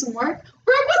coming up to do some work.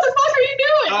 Brooke, what the fuck are you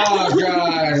doing? Oh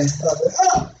god.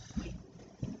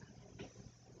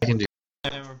 I can do.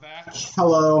 And we're back.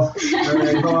 Hello.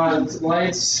 Alright, hold on.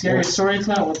 Lights, scary story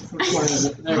time. Which one is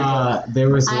it? There we go. There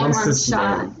was I'm once on this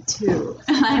man. shot 2,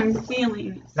 and I'm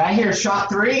feeling. Did I hear shot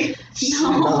 3?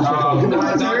 No. No,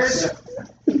 third.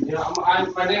 You know,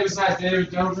 my name is not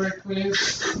David Dobrik,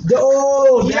 please.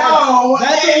 Oh, Yo,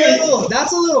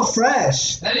 that's a little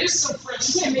fresh. That is some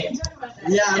fresh Can't shit. make a joke about that.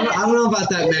 Yeah, I don't know about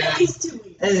that, At man. least 2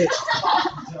 weeks. Hey,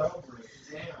 Dobrik,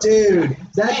 damn. dude,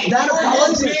 that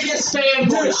apology. biggest fan.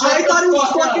 Dude, I thought it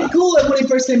was fucking cool when he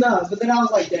first came out, but then I was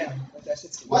like, damn. Like, that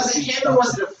shit's Was it him or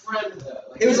was it a friend though?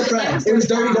 Like, It was a friend. It was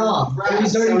Dirty Dom. It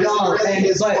was Dirty Dom. really And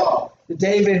his but fault.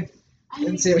 David, I mean,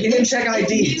 Didn't see him. He didn't check if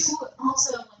IDs. you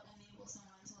also like enable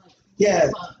someone to like Yeah.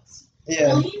 get fucked. yeah.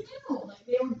 Well, he knew like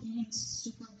they were getting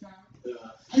super drunk.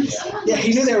 And it seemed like Yeah,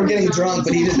 he knew they were getting super drunk,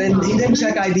 but he didn't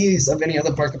check IDs of any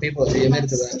other fucking people that he admitted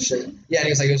to that shit. Yeah, and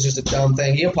he was like, it was just a dumb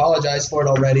thing. He apologized for it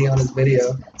already on his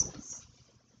video.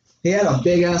 He had a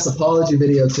big ass apology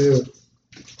video too.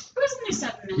 It was only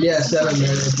 7 minutes. Yeah, 7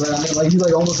 minutes, but I mean, like he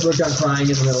like almost broke down crying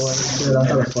in the middle of it. Shit, I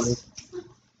thought it was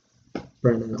funny.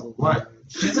 Brandon, What?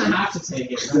 She doesn't have to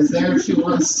take it. It's there if she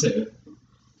wants to.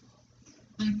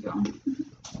 Thank you.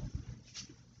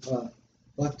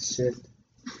 Fuck shit.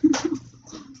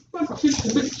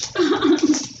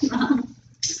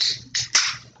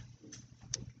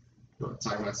 You want to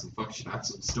talk about some fuck shit? I have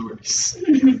some stories.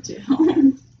 Me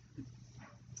too.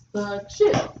 Fuck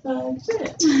shit. Fuck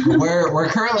shit. We're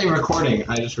currently recording.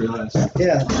 I just realized.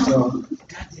 Yeah, so God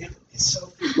damn, it's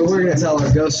so. but we're gonna tell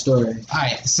our ghost story.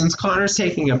 Alright, since Connor's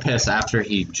taking a piss after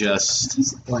he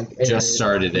just Like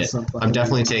started it, I'm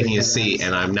definitely taking a seat,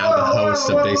 and I'm now the host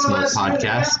of Big Smoke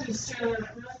Podcast.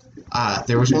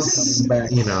 There was once,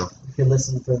 you know. You can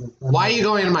listen for the. Why are you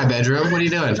going into my bedroom? What are you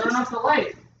doing? Turn off the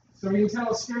light so we can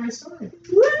tell a scary story.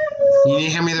 You need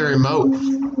to hand me the remote.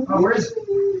 Oh, where is it?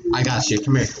 I got you.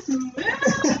 Come here. Who's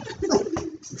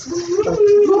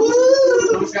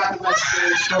got the best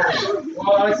scary story?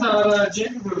 Well, I thought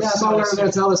Jacob was. Yeah, I thought we were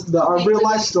gonna tell us our real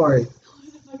life story.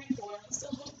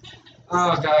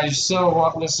 Oh god, you're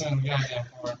so listening to the goddamn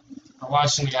porn. Or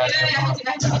watching the goddamn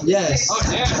porn. Yes. Oh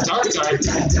damn, dark. I'm ready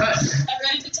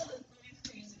to tell it.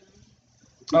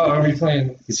 Oh, are we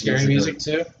playing scary music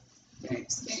too?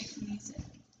 Scary music.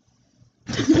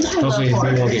 Hopefully, I we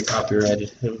love won't get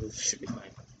copyrighted. It should be fine.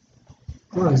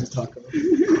 What was it talking about?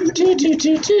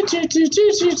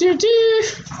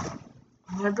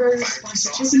 My burger, spicy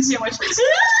chicken sandwich.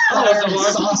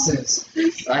 Oh, sauces.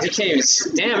 I can't even.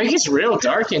 Damn, it gets real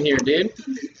dark in here, dude.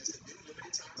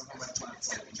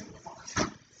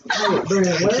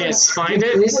 Brandon, You can't find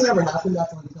it. Anything ever happened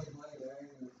after we played Money Bear?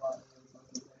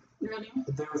 You ready?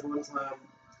 There was one time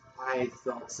I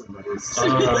felt somebody's.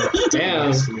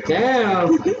 Damn.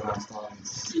 Damn.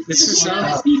 This is so.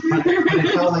 But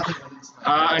it felt like it went into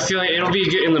my I feel like it'll be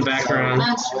good in the background. All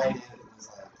I did was like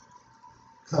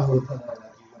cover the pillow like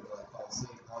you would like fall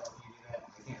asleep.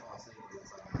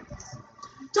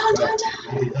 I don't know if you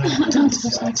do that. I can't fall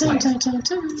asleep because Dun dun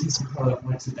dun. I piece of pillow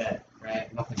went to bed.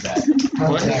 Right? Nothing bad.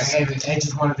 What? I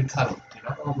just wanted to cuddle. You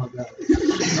know? Oh my god.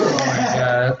 Oh my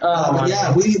god. Oh But my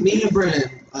yeah, me and Brennan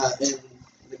in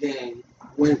the gang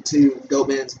went to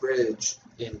Goatman's Bridge.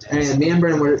 And me and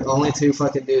Brennan were the only two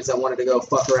fucking dudes that wanted to go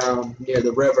fuck around near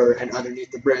the river and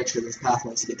underneath the bridge because there's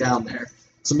pathways to get down there.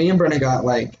 So me and Brennan got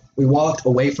like, we walked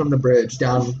away from the bridge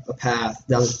down a path,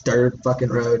 down this dirt fucking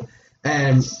road,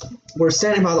 and we're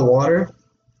standing by the water,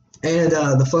 and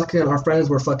our friends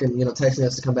were fucking, texting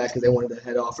us to come back because they wanted to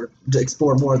head off or to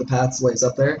explore more of the pathways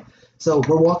up there. So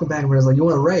we're walking back and Brennan's like, you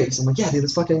want to race? I'm like, yeah, dude,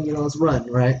 let's fucking, let's run,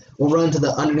 right? We'll run to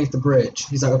the underneath the bridge.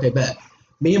 He's like, okay, bet.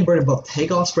 Me and Brennan both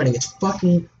take off sprinting. It's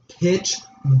fucking pitch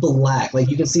black. Like,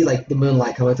 you can see, like, the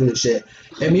moonlight coming through the shit.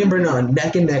 And me and Brennan are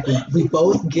neck and neck. We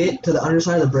both get to the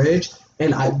underside of the bridge,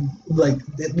 and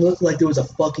it looked like there was a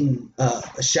fucking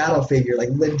a shadow figure, like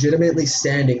legitimately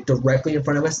standing directly in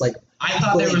front of us, like. I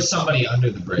thought there was somebody under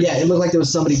the bridge. Yeah, it looked like there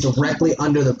was somebody directly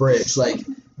under the bridge. Like,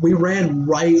 we ran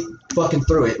right fucking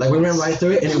through it. Like, we ran right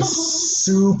through it, and it was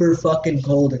super fucking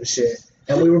cold and shit.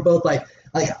 And we were both like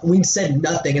we said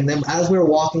nothing. And then as we were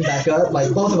walking back up,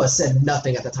 like, both of us said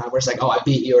nothing at the time. We're just like, oh, I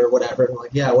beat you or whatever. And we're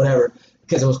like, yeah, whatever.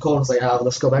 Because it was cold. It's like, oh,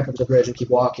 let's go back up to the bridge and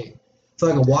keep walking. So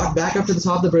I can walk back up to the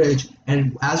top of the bridge,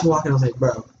 and as we're walking, I was like,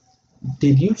 bro,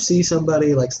 did you see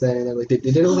somebody, like, standing there? Like, did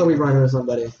it look like we run into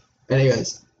somebody? And he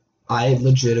goes, I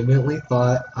legitimately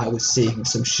thought I was seeing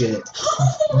some shit.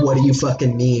 What do you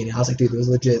fucking mean? And I was like, dude, it was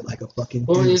legit like a fucking.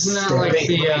 Well, dude isn't that like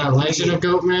the Legend of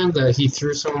Goatman that he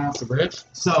threw someone off the bridge?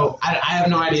 So I have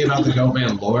no idea about the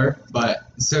Goatman lore, but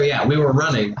so yeah, we were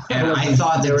running, and I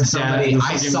thought there was somebody.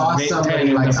 I saw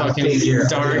somebody like a figure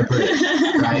under the bridge,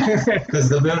 right? Because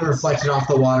the moon reflected off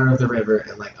the water of the river,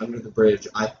 and like under the bridge,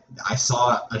 I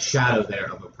saw a shadow there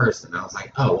of a person. I was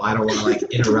like, oh, I don't want to like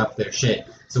interrupt their shit.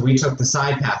 So we took the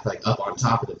side path, like, up on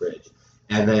top of the bridge.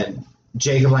 And then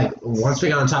Jacob, like, once we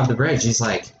got on top of the bridge, he's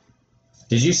like,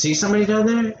 did you see somebody down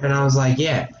there? And I was like,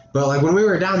 yeah. But, like, when we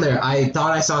were down there, I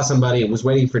thought I saw somebody, was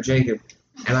waiting for Jacob.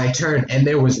 And I turned, and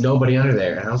there was nobody under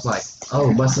there. And I was like,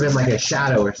 oh, it must have been, like, a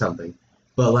shadow or something.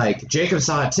 But, like, Jacob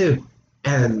saw it, too.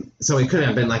 And so it couldn't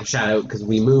have been, like, a shadow because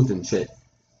we moved and shit.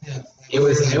 Yeah. It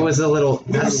was a little...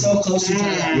 We were so close to each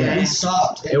other. Yeah. We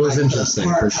stopped. It was interesting,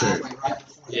 for sure.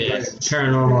 Yeah,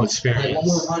 paranormal Like, experience. when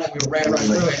we were running, we ran right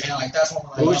through it, and like that's when we're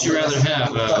like. What would you rather have,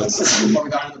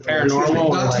 paranormal or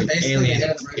like alien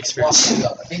experience? I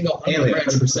think go under the Alien, bridge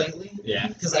 100%. completely. Yeah.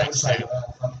 Because that was like,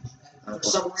 for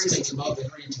some reason, we both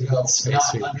agreed to go Space not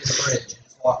suit. under the bridge and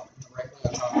just walk directly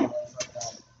on top of it like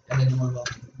that. And then we were like,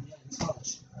 yeah, we saw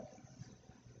this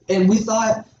shit. And we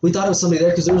thought it was somebody there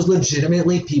because there was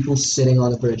legitimately people sitting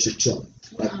on the bridge just chilling,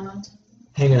 like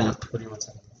hanging out. What do you want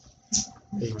to say?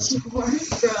 Bro.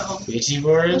 Ouija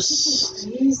boards?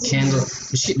 Candle.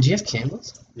 Do you have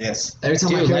candles? Yes. Every time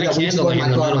Dude, I hear light a that Ouija candle board, like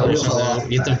in the my middle or wheel fell off. something.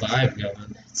 Get the vibe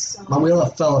going. So, My wheel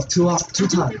fell off two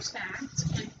times.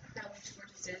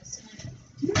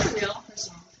 Do you think they're real? First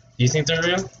of all, Do you think they're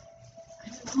real?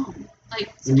 I don't know. Like,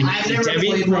 I've never Debbie,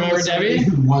 played one remember with somebody Debbie?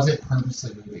 Who wasn't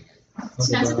purposely moving it?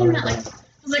 that's the thing that, like, cause,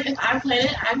 like, if I played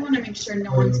it, I'd want to make sure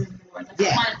no one's moving the board. Like, Yeah.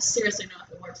 I want to seriously know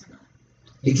if it works or not.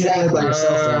 You can't play by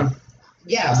yourself. Though.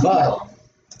 Yeah, Some but people-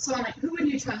 So I'm like, who would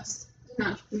you trust?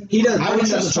 Not He does. I Brittany would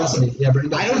doesn't trust trust me. Yeah,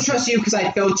 Brittany I doesn't don't trust you because I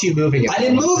felt you moving it. I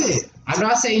didn't move it. I'm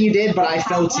not saying you did, but I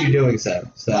felt you doing so.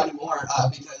 Not So anymore,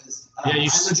 because Yeah, you I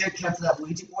s- legit kept that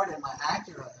Ouija board and my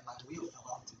Acura and my wheel fell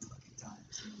off 2 fucking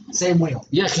times. Same wheel.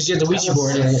 Yeah, because you had the Ouija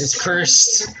board and it's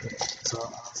cursed.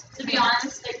 So, To be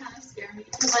honest, they kind of scare me.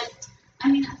 Cause, like, I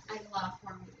mean, I love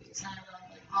horror movies and I love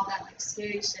like all that like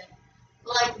scary shit.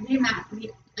 But like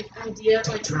the idea of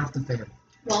like turn off the fan.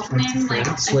 welcoming like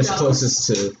a Switch ghost closest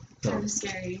to kind of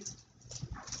scary.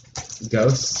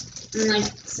 ghosts. And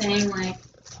like saying like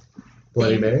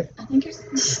Bloody Mary. I think you're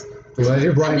Bloody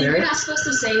I Bloody think you're Mary. not supposed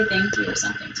to say thank you or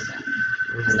something to them.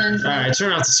 'Cause then Alright,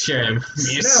 turn off the scare him.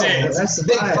 You No, sick. that's the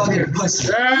Big vibe. fucking pussy.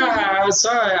 Ah,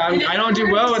 sorry, I don't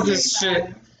do well with this Scary shit.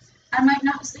 vibe. I might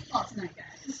not sleep well tonight,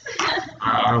 guys.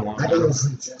 I don't want I to. didn't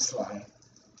sleep just fine.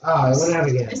 Oh, it went out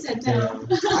again. I said no.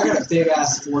 I got a big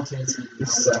ass 4K TV.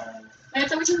 So. I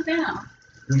thought we turned the fan off.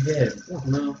 We did.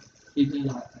 No, you did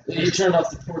not. You turned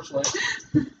off the porch light.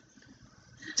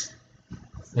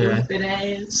 Yeah,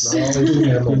 Bidets. No, these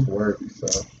animals work, so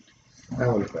that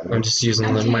one's better. I'm just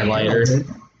using my lighter.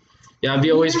 Yeah, I'd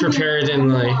be always prepared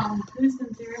and like. Who's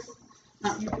the terrible?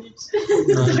 Not your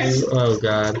bitch. Oh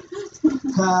god.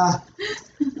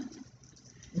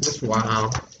 Wow.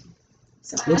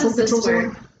 So how does this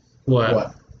work?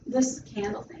 What? This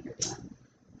candle thing you're doing.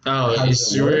 Oh,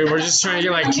 we're just trying to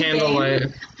get like candlelight. I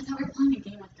thought we were playing a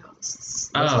game with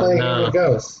ghosts. Let's Oh play a game no, of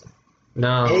ghosts.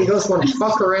 no. Any ghosts want to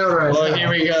fuck around right Well, now? here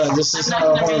we go. This is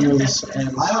how horror movies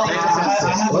end.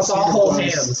 I have Let's a all fear hold of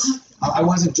ghosts. hands. I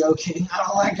wasn't joking. I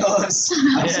don't like ghosts.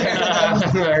 I'm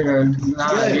scared of them. Nah,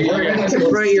 Good, we're you're gonna good.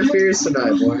 confront your fears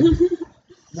tonight, boy.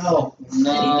 No.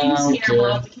 No, Anything scare blow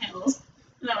good. up the candles.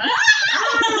 No.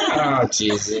 Oh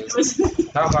Jesus! It was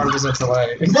How hard was it to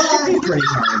light? Bye. Pretty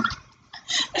hard.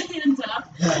 hands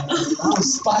up. Yeah, I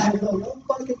was spying. Don't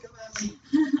fucking come at me.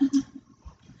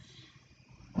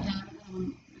 Yeah,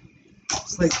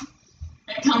 It's like.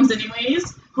 it comes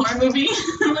anyways. Horror movie.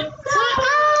 I'm like,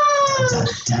 Dun,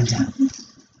 dun, dun.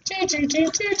 I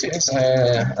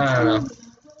don't know.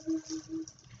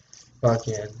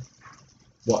 Fucking.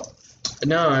 What?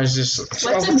 No, I was just. what's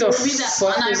what a the movie that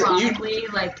fuck is it? You?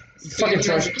 unironically like Fucking scared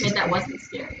you as a trash. kid that wasn't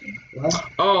scary?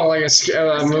 Oh, like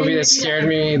a movie that scared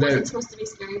me. Wasn't That supposed to be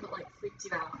scary, but like freaked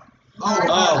you out.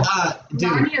 Dude.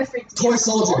 Narnia freaked me Toy out.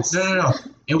 Soldiers. No.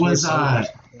 It was not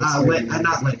Lit.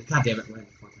 God damn it,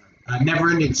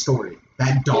 Neverending Story.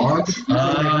 That dog.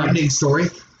 Neverending Story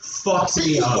fucks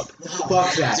me up.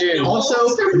 Fuck that. Dude. Also,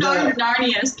 Wolves from the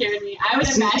Narnia scared me. I would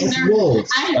imagine it's there.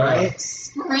 wolves, I right?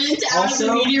 sprint out of the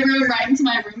Also, media room right into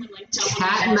my room and like jump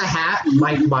Cat on in the the Hat,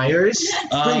 Mike Myers, freaked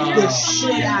the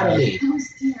shit out of me.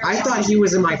 I thought he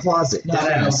was in my closet. No,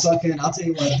 fucking, I'll tell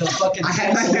you what, the fucking. I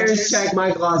had my parents check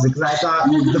my closet because I thought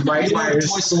the Mike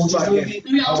Myers Toy Soldiers fucking. movie?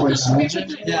 Toy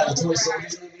Soldiers? Yeah, the Toy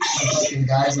Soldiers movie. The fucking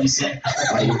guys on set.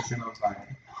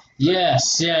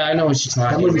 yes, yeah, I know what you're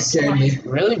That talking movie about. scared me.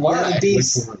 Really? Why? Yeah, the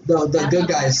beast, the good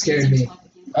guys scared me.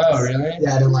 Oh, really?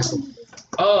 Yeah, I didn't like them.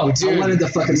 Oh, dude. I wanted the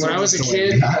fucking. When I was a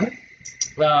story. kid,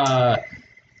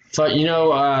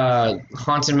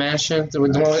 Haunted Mansion, the one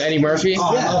with Eddie Murphy.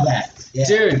 Oh, I love that. Yeah.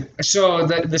 Dude, so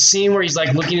the scene where he's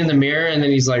like looking in the mirror and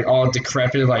then he's like all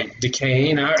decrepit, like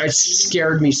decaying, it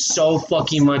scared me so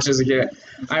fucking much as a kid.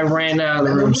 I ran out of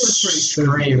the room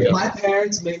screaming. My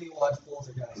parents made me watch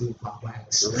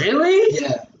Poltergeist. Really?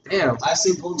 Yeah. Damn. I've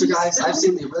seen Poltergeist. I've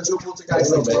seen the original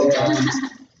Poltergeist like 12 times.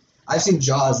 I've seen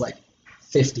Jaws like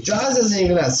 50. Jaws isn't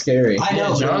even that scary. I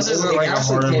know. Jaws but isn't it like a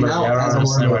actually horror came movie. out I don't as a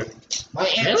understand horror why. movie. My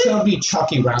aunt showed me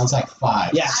Chucky when I was like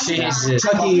 5. Yeah. Jesus.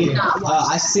 Chucky.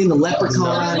 I've seen the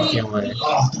Leprechaun. No fucking way.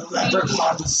 Oh, the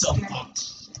leprechaun was so fucked.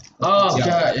 Oh,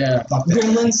 God, yeah. Fuck that.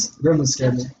 Gremlins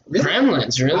scared me.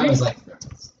 Gremlins, I really? was like,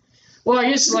 Well,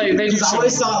 I guess like they do because I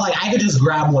always some- thought like I could just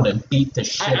grab one and beat the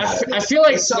shit out of it. I feel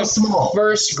like It's so the small.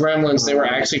 first Gremlins, they were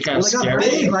actually kind of Well, they got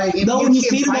scary. big, like, No, when you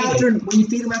can't feed them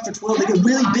fight after 12, they get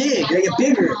really big. They get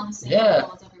bigger. Yeah.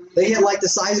 They get like the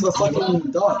size of a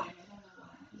fucking dog.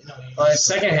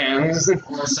 Secondhand.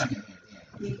 Or second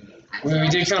hand, We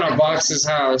did come to Box's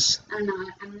house. I don't know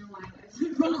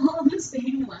why we're all on the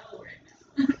same level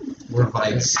right now. We're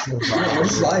vibes. Yeah, we're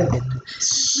vibing.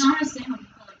 No, I'm saying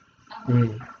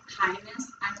like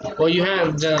kindness. I feel Well, like you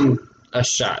have done a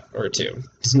shot or two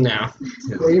now.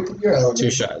 Yeah, you're elevated.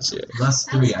 2 shots, yeah. That's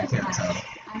 3, I can't tell.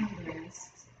 I'm embarrassed.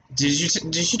 Did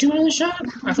you do another shot?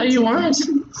 I thought you weren't.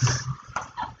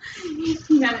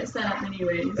 You got it set up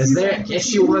anyways. Is there, if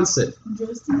she wants it?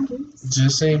 Just in case.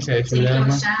 Just in case. Take Yeah,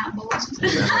 a shot, boy.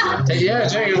 yeah,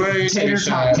 Jake, where are you taking Tater a Tot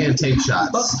shot? can't take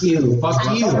shots. Fuck you. Fuck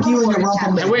you. Fuck you and your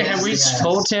rumple And wait, have we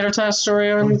told Tater Tot's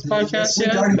story on the podcast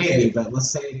yet? Maybe, but let's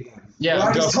say it again. Yeah,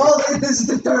 I go. just told it. This is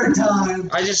the 3rd time.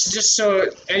 I just so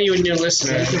any new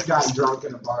listener. Jacob got drunk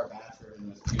in a bar bathroom and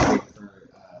was puking for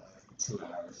 2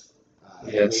 hours.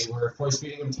 Yes. We were force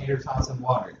feeding him tater tots and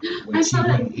water, I which he saw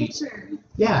that wouldn't eat. picture.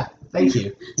 Yeah, thank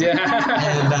you. Yeah.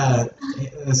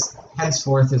 And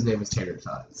henceforth, his name is Tater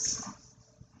Tots.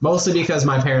 Mostly because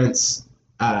my parents,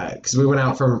 because we went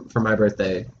out for my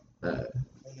birthday,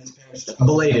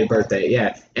 belated birthday,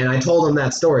 yeah. And I told him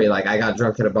that story, like I got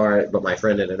drunk at a bar, but my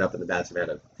friend ended up in the bathroom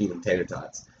and had to feed him tater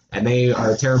tots. And they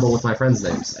are terrible with my friends'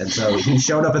 names. And so he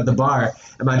showed up at the bar,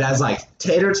 and my dad's like,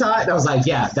 Tater Tot? And I was like,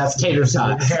 yeah, that's Tater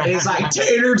Tot. And he's like,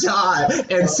 Tater Tot!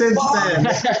 And since then,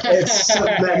 it's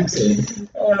cemented.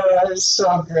 It's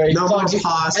so great. No more I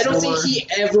pasta. don't think he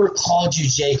ever called you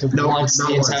Jacob No, once not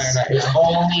the once. entire night. It was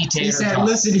only Tater He said, Tot.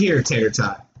 listen here, Tater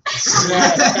Tot.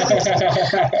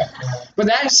 But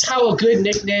that's how a good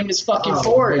nickname is fucking Oh,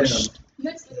 forged. You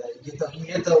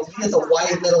get the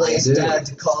white middle-aged dad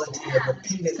to call it to you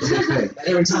repeatedly. And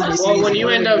every time he Well, sees when you, you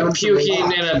end up you're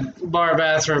puking in a bar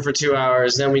bathroom for 2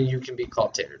 hours, then when you can be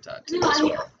called Tater Tot too No, as I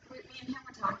mean, well. me and him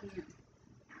were talking.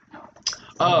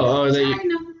 Oh, Sorry,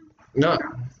 no. no.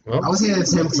 Well, I was saying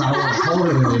it's him because I don't want to hold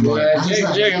it anymore.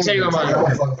 yeah, Jake, take them on. I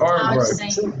was Orange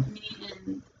saying me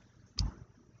and.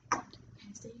 Can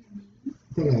I say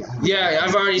your name? Yeah,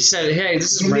 I've already said it. Hey,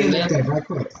 this is Give me a Brendan. nickname right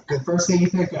quick. The first thing you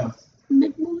think of.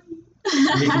 Big boy.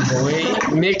 Mick Boy.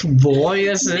 Mick Boy,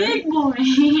 that's it? Big boy.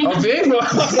 Oh, Big Boy.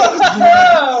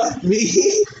 Me?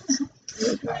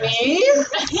 Me?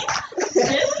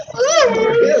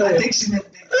 Really? I think she meant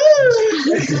big.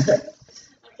 Okay,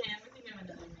 I'm gonna think of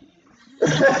another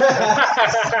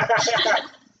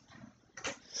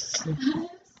name.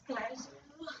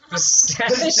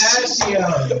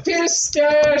 Pistachio.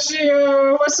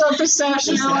 Pistachio. What's up,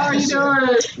 Pistachio? How are you doing?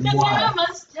 Because you have a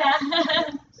mustache.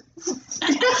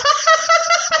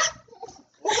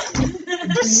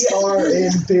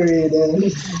 BRN period N.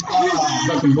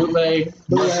 Fucking bootleg.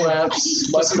 Mud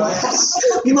flaps. Mud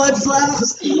flaps. Mud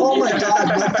flaps. Oh my god,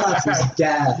 mud flaps was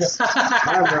gas.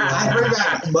 I remember I that. heard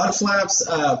that mud flaps.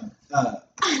 What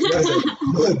is it?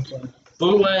 Mud flaps.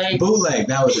 Bootleg. Bootleg,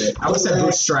 that was it. I would say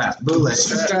bootstrap. Bootleg.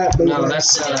 No,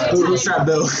 that's bootstrap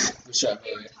Bill. Bootstrap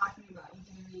They were Billy. talking about you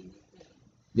giving me a nickname. I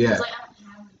Yeah. was like, I don't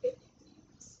have any good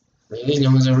nicknames. Really? No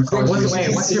one's ever called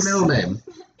you. What's your middle name?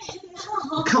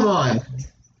 No. Come on.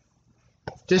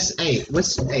 Just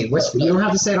what's you don't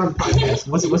have to say it on the podcast.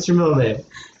 What's your middle name?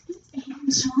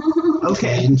 Angel.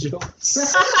 Okay. Angel.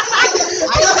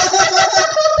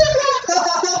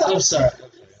 I'm sorry.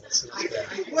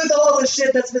 With all the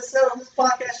shit that's been said on this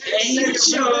podcast,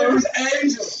 Angel.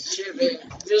 Shit, man.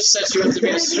 Just set you up to be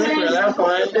a stripper at that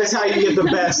point. That's how you get the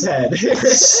best head.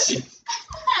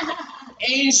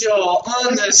 Angel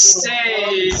on the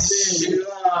stage.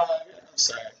 I'm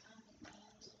sorry.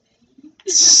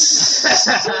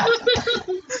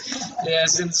 Yeah,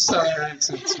 it's in the southern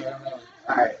accent, so I don't know.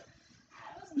 Alright.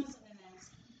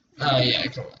 Oh, yeah,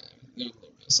 come on. There's a little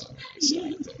bit of southern accent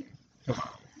right there. Come on.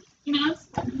 You know what's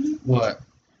funny? What?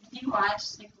 You watch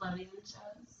Nickelodeon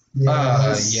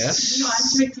shows? Yes. You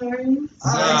watch Victorious?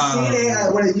 I've seen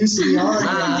it when it used to be on.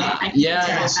 I yeah,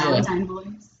 Cat yes, yeah. Valentine voice.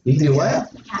 You can do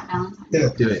what? The Cat Valentine.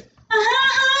 Do it.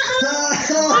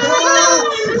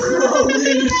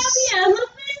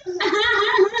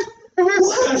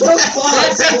 What the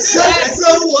fuck? That's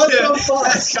so what the fuck?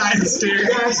 That's kind of scary.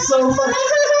 That's so funny.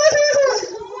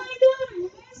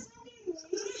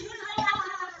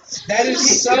 That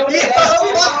is so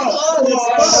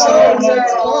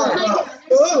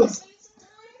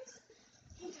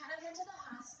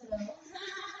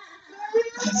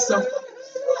That's so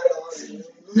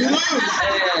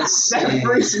That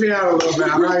freaks me out a little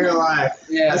bit, I'm not gonna lie.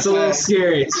 Yeah, That's a little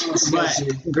scary, but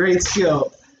great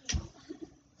skill.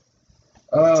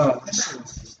 I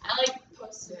like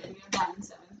posted a video of that in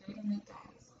 7th grade and the guy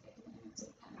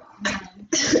was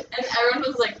like, and everyone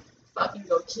was like, fucking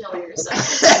go kill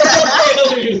yourself. I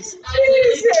literally did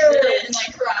it and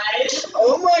I cried.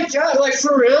 Oh my god, like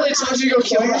for real? They told you to go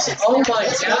kill yourself? Oh my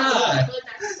I god. feel like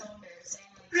that's so embarrassing.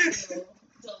 Like, ew,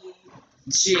 delete.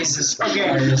 Jesus Okay,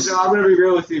 Christ. so I'm gonna be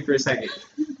real with you for a second.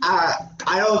 I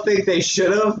don't think they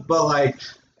should have, but like,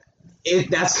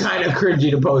 that's kind of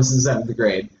cringy to post in 7th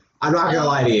grade. I'm not gonna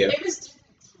lie to you. It was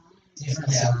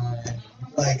Different time.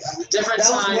 Like, Different that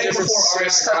was time, way different before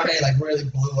Ariana system. Grande like really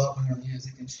blew up on her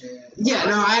music and shit. Yeah,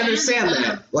 no, I understand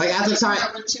that. Like at the time,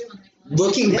 number 2 on Nickelodeon.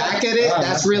 looking back at it,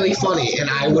 that's really funny, and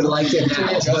I would like it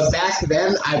now. But back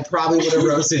then, I probably would have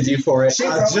roasted you for it Shit,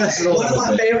 bro, just a one of little my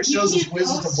bit. favorite You shows was can't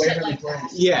Wizards of post shit Waverly like that.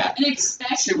 Place. Yeah, And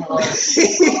expect Shit, people bro.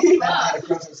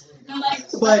 They're like,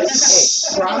 but hey,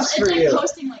 it's props for like you.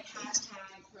 posting like hashtag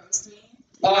roast me.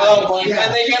 Oh my Yeah. god,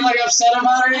 and they get like upset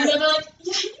about And it? then they're like,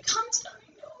 yeah, you come to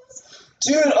me nose.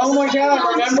 Dude, oh my god,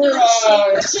 remember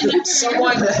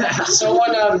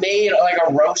someone made like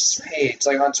a roast page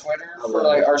like on Twitter for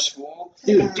like our school?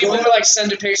 Dude, People would like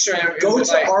send a picture and it go would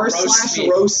to like r/roast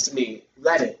roast me. me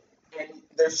Reddit, and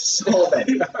there's so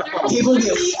many. There was People get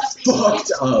literally a fucked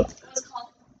page. up. It was called,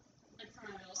 like for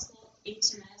my middle school,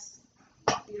 HMS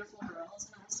Beautiful Girls,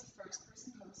 and I was the first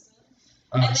person posted.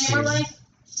 And they were like,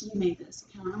 she made this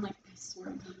account. I'm like, I swear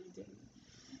to God I didn't.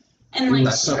 And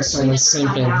like, Someone's we never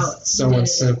found out who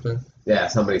Someone's did it. simping. Yeah,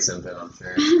 somebody's simping, I'm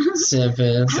sure.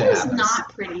 Simping. I was happens.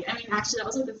 not pretty. I mean, actually, that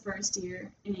was like the first year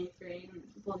in 8th grade, and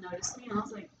people noticed me, and I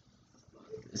was like,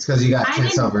 It's because you got I kicked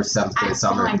didn't- over 7th grade no,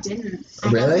 summer. I didn't. I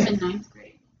Really? got them in 9th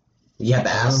grade. You had the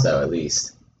ass though, at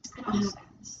least. I don't have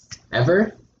ass.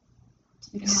 Ever?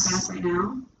 Do you think I have ass right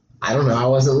now? I don't know. I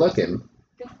wasn't looking.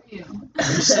 Good for you. You're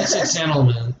such a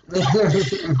gentleman. I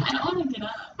don't want to get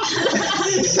up.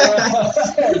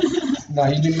 No,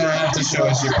 you do not have to show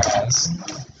us your ass.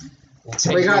 We'll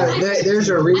take We got your- there's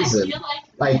a reason. I feel like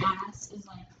Like- my ass is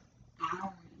like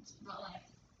average, but like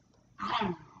I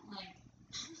don't know, like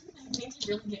I need to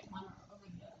really get one over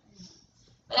the other.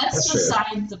 But that's That's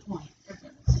beside the point.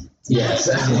 Yes,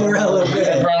 irrelevant.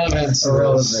 Irrelevant.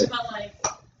 Irrelevant. But like,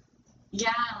 yeah,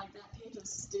 like that page was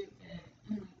stupid,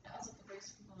 and like that was like the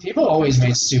first People always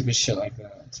made stupid shit like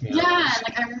that, to be Yeah, honest. and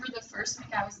like I remember the first week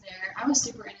I was there, I was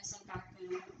super innocent back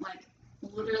then, like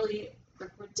literally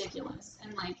like, ridiculous.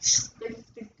 And like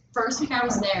the first week I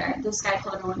was there, this guy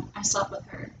told everyone I slept with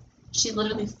her. She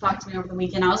literally fucked me over the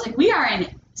weekend. I was like, we are in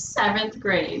 7th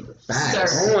grade,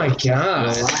 Facts. sir. Oh my god.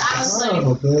 I was Son like,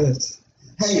 of a bitch.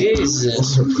 Hey,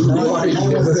 Jesus. What are you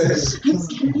doing? it's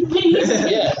scaring me.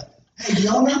 Yeah. hey, do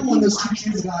y'all remember when those two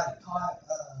kids got caught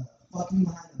fucking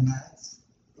behind the mats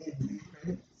in 8th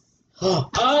grade?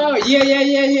 Oh,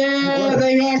 yeah.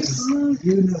 They got.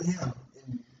 You knew him.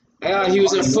 Yeah, he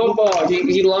was in football.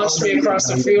 He launched me across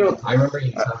the field. I remember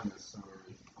you telling this story.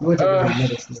 We went to Uh,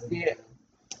 middle school. yeah.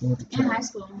 We went to In church. high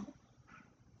school.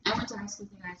 I went to high school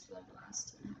with you guys for like the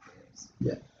last 2.5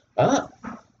 years. Ah.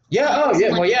 Yeah. Oh,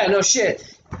 yeah. Well, yeah. No shit.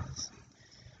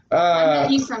 I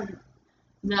met you from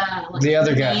the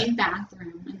other guy. main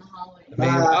bathroom in the hallway.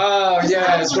 Oh,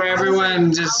 yeah. It's where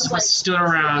everyone just stood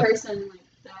around. The person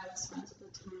that I was friends with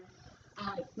at the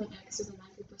time, my ex was in my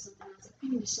group or something. I was like, I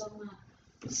need to show them up.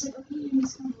 She's like, okay, I'm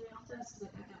just going to hang out with us. Because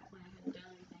at that point, I hadn't done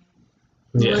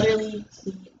anything. Yeah. Literally,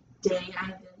 the day I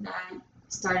did that,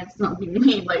 started smoking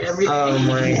weed every day. Oh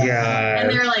my god. And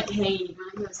they were like, hey, you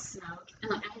want to go smoke?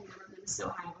 And I had never been so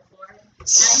high before. And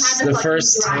I had to The fucking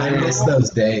first drive time. I miss those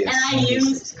days. and I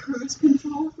used cruise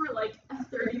control for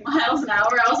 30 miles an hour.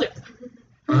 I was like,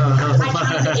 I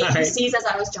counted the ABCs as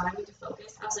I was driving to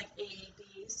focus. I was like, A,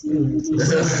 B, C, D.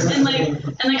 and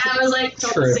I was like,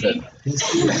 focusing.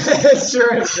 This dude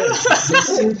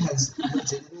has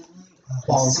legitimately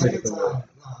Balls the with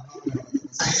the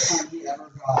second time he ever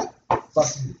got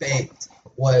fucking baked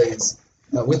was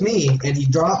with me, and he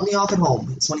dropped me off at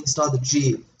home. It's when he started the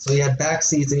Jeep. So he had back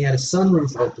seats and he had his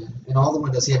sunroof open and all the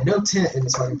windows. He had no tent in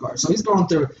his fucking car. So he's going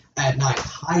through at night,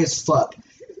 high as fuck.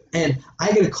 And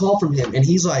I get a call from him, and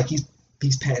he's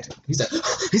panting. He's like,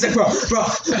 bro, I'm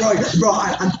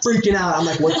freaking out. I'm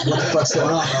like, what the fuck's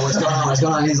going on, bro? What's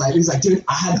going on? He's like, dude,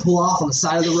 I had to pull off on the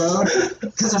side of the road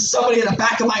because there's somebody in the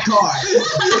back of my car.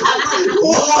 I'm like,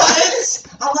 what?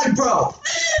 I'm like, bro,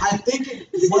 I'm thinking,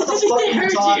 what the fuck are you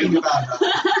talking about, bro?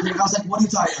 And I was like, what are you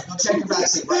talking about? Go check your back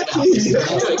seat right now. Dude,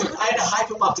 I had to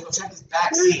hype him up to go check his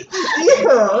back seat. Yeah.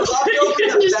 Popped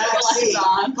open the back seat.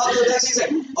 He's like,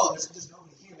 oh, there's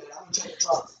nobody here, man. I'm gonna check the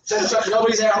trunk. Check the trunk.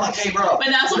 Nobody's there. I'm like, hey, bro. But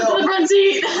that's what's in the front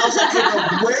seat. I was like, hey,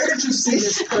 bro, where did you see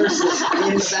this person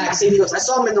in the back seat? He goes, I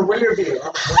saw him in the rear view.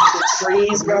 I'm like, look at the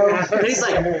trees, bro. And he's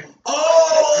like,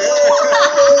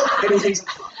 oh!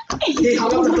 And he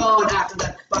hung up the phone after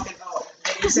that fucking,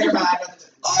 and he said goodbye.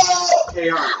 Oh! Hey,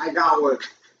 I got one.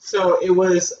 So it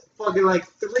was fucking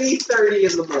 3:30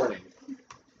 in the morning.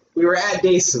 We were at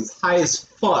Dason's, high as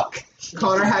fuck.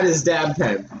 Connor had his dab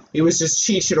pen. He was just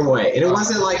cheeching away. And it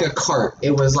wasn't like a cart.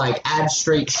 It was add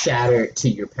straight shatter to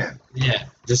your pen. Yeah.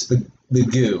 Just the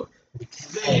goo.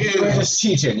 And you were just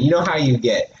cheeching. You know how you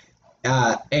get.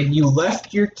 And you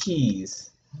left your keys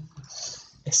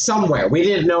somewhere. We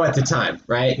didn't know at the time,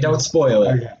 right? Don't spoil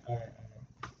it. Okay.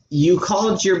 You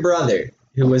called your brother,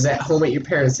 who was at home at your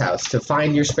parents' house, to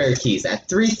find your spare keys at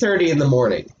 3:30 in the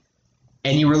morning.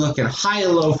 And you were looking high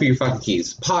and low for your fucking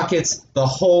keys. Pockets, the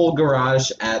whole garage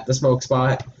at the smoke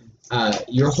spot,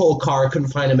 your whole car, couldn't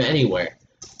find them anywhere.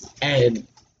 And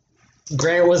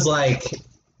Grant was like,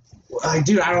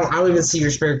 dude, I don't even see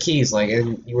your spare keys.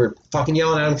 And you were fucking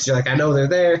yelling at him because you're like, I know they're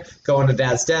there. Going to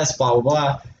Dad's desk, blah,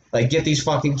 blah, blah. Get these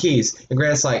fucking keys. And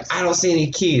Grant's like, I don't see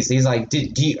any keys. He's like,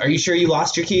 are you sure you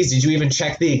lost your keys? Did you even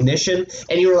check the ignition?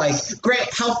 And you were like, Grant,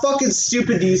 how fucking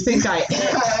stupid do you think I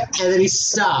am? And then he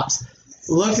stops.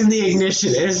 Looked in the ignition,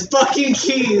 and his fucking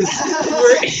keys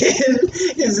were in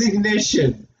his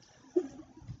ignition.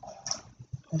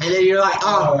 And then you're like,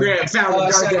 oh, Grant, found it.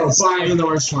 It's not even the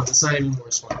worst one. It's not even the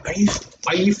worst one.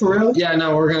 Are you for real? Yeah,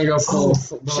 no, we're gonna go full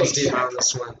balls deep on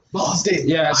this one. Balls deep.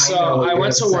 Yeah, so I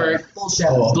went to work.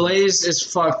 Blazed as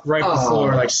fuck right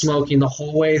before, smoking the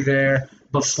whole way there.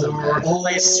 Before,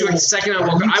 the second I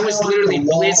woke up, I was literally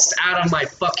blitzed out of my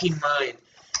fucking mind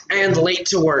and late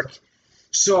to work.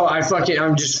 So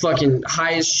I'm just fucking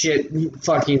high as shit,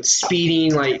 fucking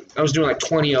speeding, I was doing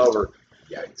 20 over.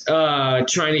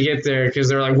 Trying to get there because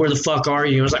they're like, where the fuck are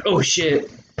you? I was like, oh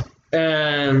shit.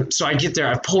 So I get there,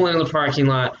 I pull into the parking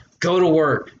lot, go to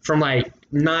work from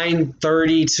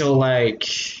 9:30 till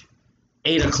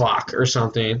 8 o'clock or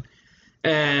something.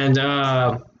 And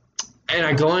I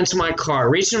go into my car,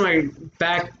 reach in my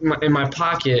back in my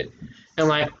pocket, and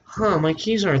my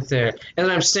keys aren't there. And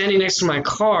then I'm standing next to my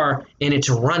car, and it's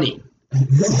running.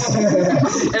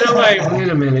 And I'm like, wait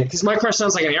a minute, because my car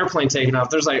sounds like an airplane taking off.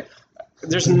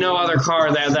 There's no other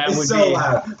car that would it's so be.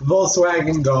 Loud.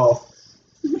 Volkswagen Golf.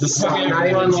 Just not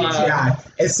even GTI.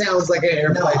 It sounds like an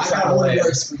airplane trying to land.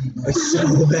 It's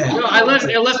so bad. No, I left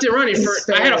it running for.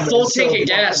 I had a full tank of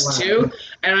gas too,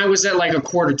 and I was at a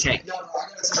quarter tank.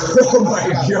 Oh my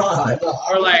god.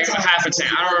 Or half a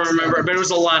tank. I don't remember, but it was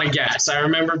a lot of gas. I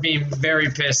remember being very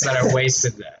pissed that I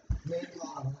wasted that.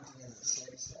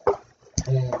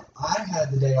 And I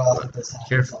had the day off at this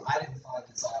house, so I didn't find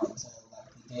this out until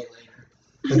the day later.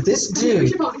 But this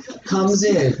dude comes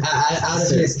in out of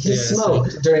his smoke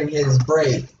during his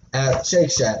break at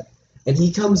Shake Shack, and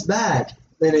he comes back,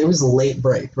 and it was a late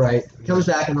break, right? He comes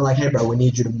back, and they're like, hey, bro, we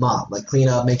need you to mop, clean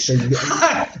up, make sure you get...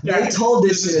 They told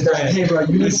this dude, they're like, hey, bro,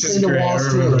 you need to clean the walls,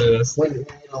 too.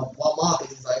 While mopping,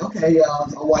 he's like, okay, yeah,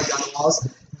 I'll wipe down the walls.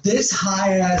 This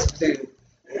high-ass dude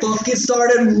fucking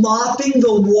started mopping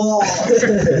the wall.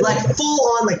 Like full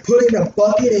on, like putting a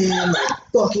bucket in, like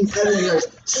fucking everything, like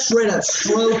straight up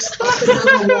strokes up and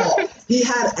down the wall. He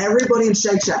had everybody in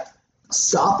Shake Shack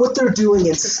stop what they're doing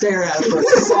and stare at him for a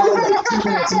solid like 2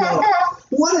 minutes and go,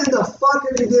 what in the fuck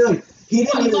are you doing? He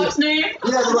didn't even. What's name?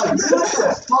 Yeah, they're like, what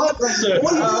the fuck? Like,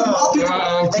 what are you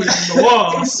mopping? Cleaning the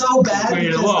wall. It was so bad.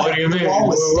 Cleaning the because, wall. like, What do you mean? The wall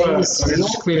was stainless I'm steel.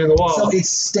 just cleaning the wall. So it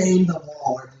stained the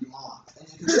wall where you mopped. And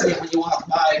you could see when you walked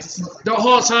by, it just looked like The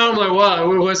whole time, I'm like, what?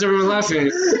 Why's everyone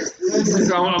laughing?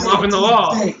 I'm mopping the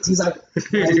wall. He's like,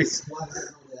 why does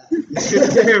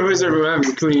that? Why's everyone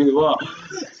cleaning the wall?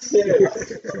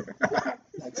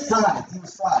 Like, fried. He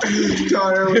was fried.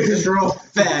 Connor was just real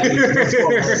fat.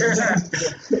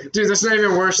 Dude, that's not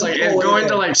even worse. Like, going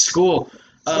to like school.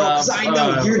 Because I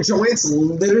know your joints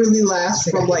literally last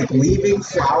from like leaving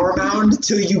Flower Mound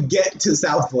till you get to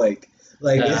South Lake.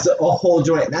 Like it's a whole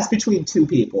joint. That's between 2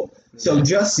 people. So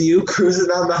just you cruising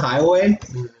down the highway.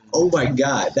 Oh my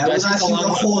god, that was actually the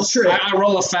whole trip. I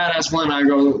roll a fat ass blunt. And I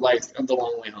go like the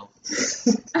long way home.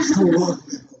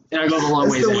 And I go the long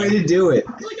way. That's the way to do it.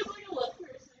 Like a left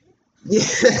person.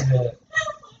 Yeah.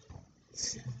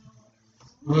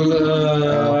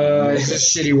 It's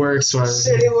just shitty work, so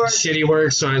shitty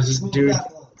work, so I just do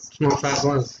smoke fat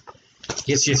blunts.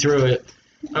 Gets you through it.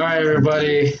 All right,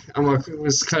 everybody,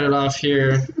 let's cut it off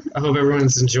here. I hope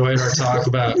everyone's enjoyed our talk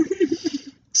about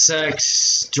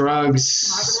sex,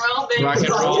 drugs, rock and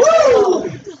roll.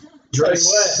 Drugs.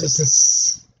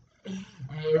 All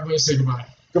right, everybody, say goodbye.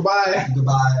 Goodbye.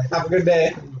 Goodbye. Have a good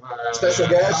day. Goodbye. Special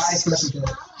Bye, guest. special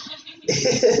guest.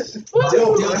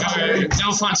 Dill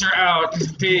Dill Hunter out.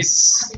 Peace.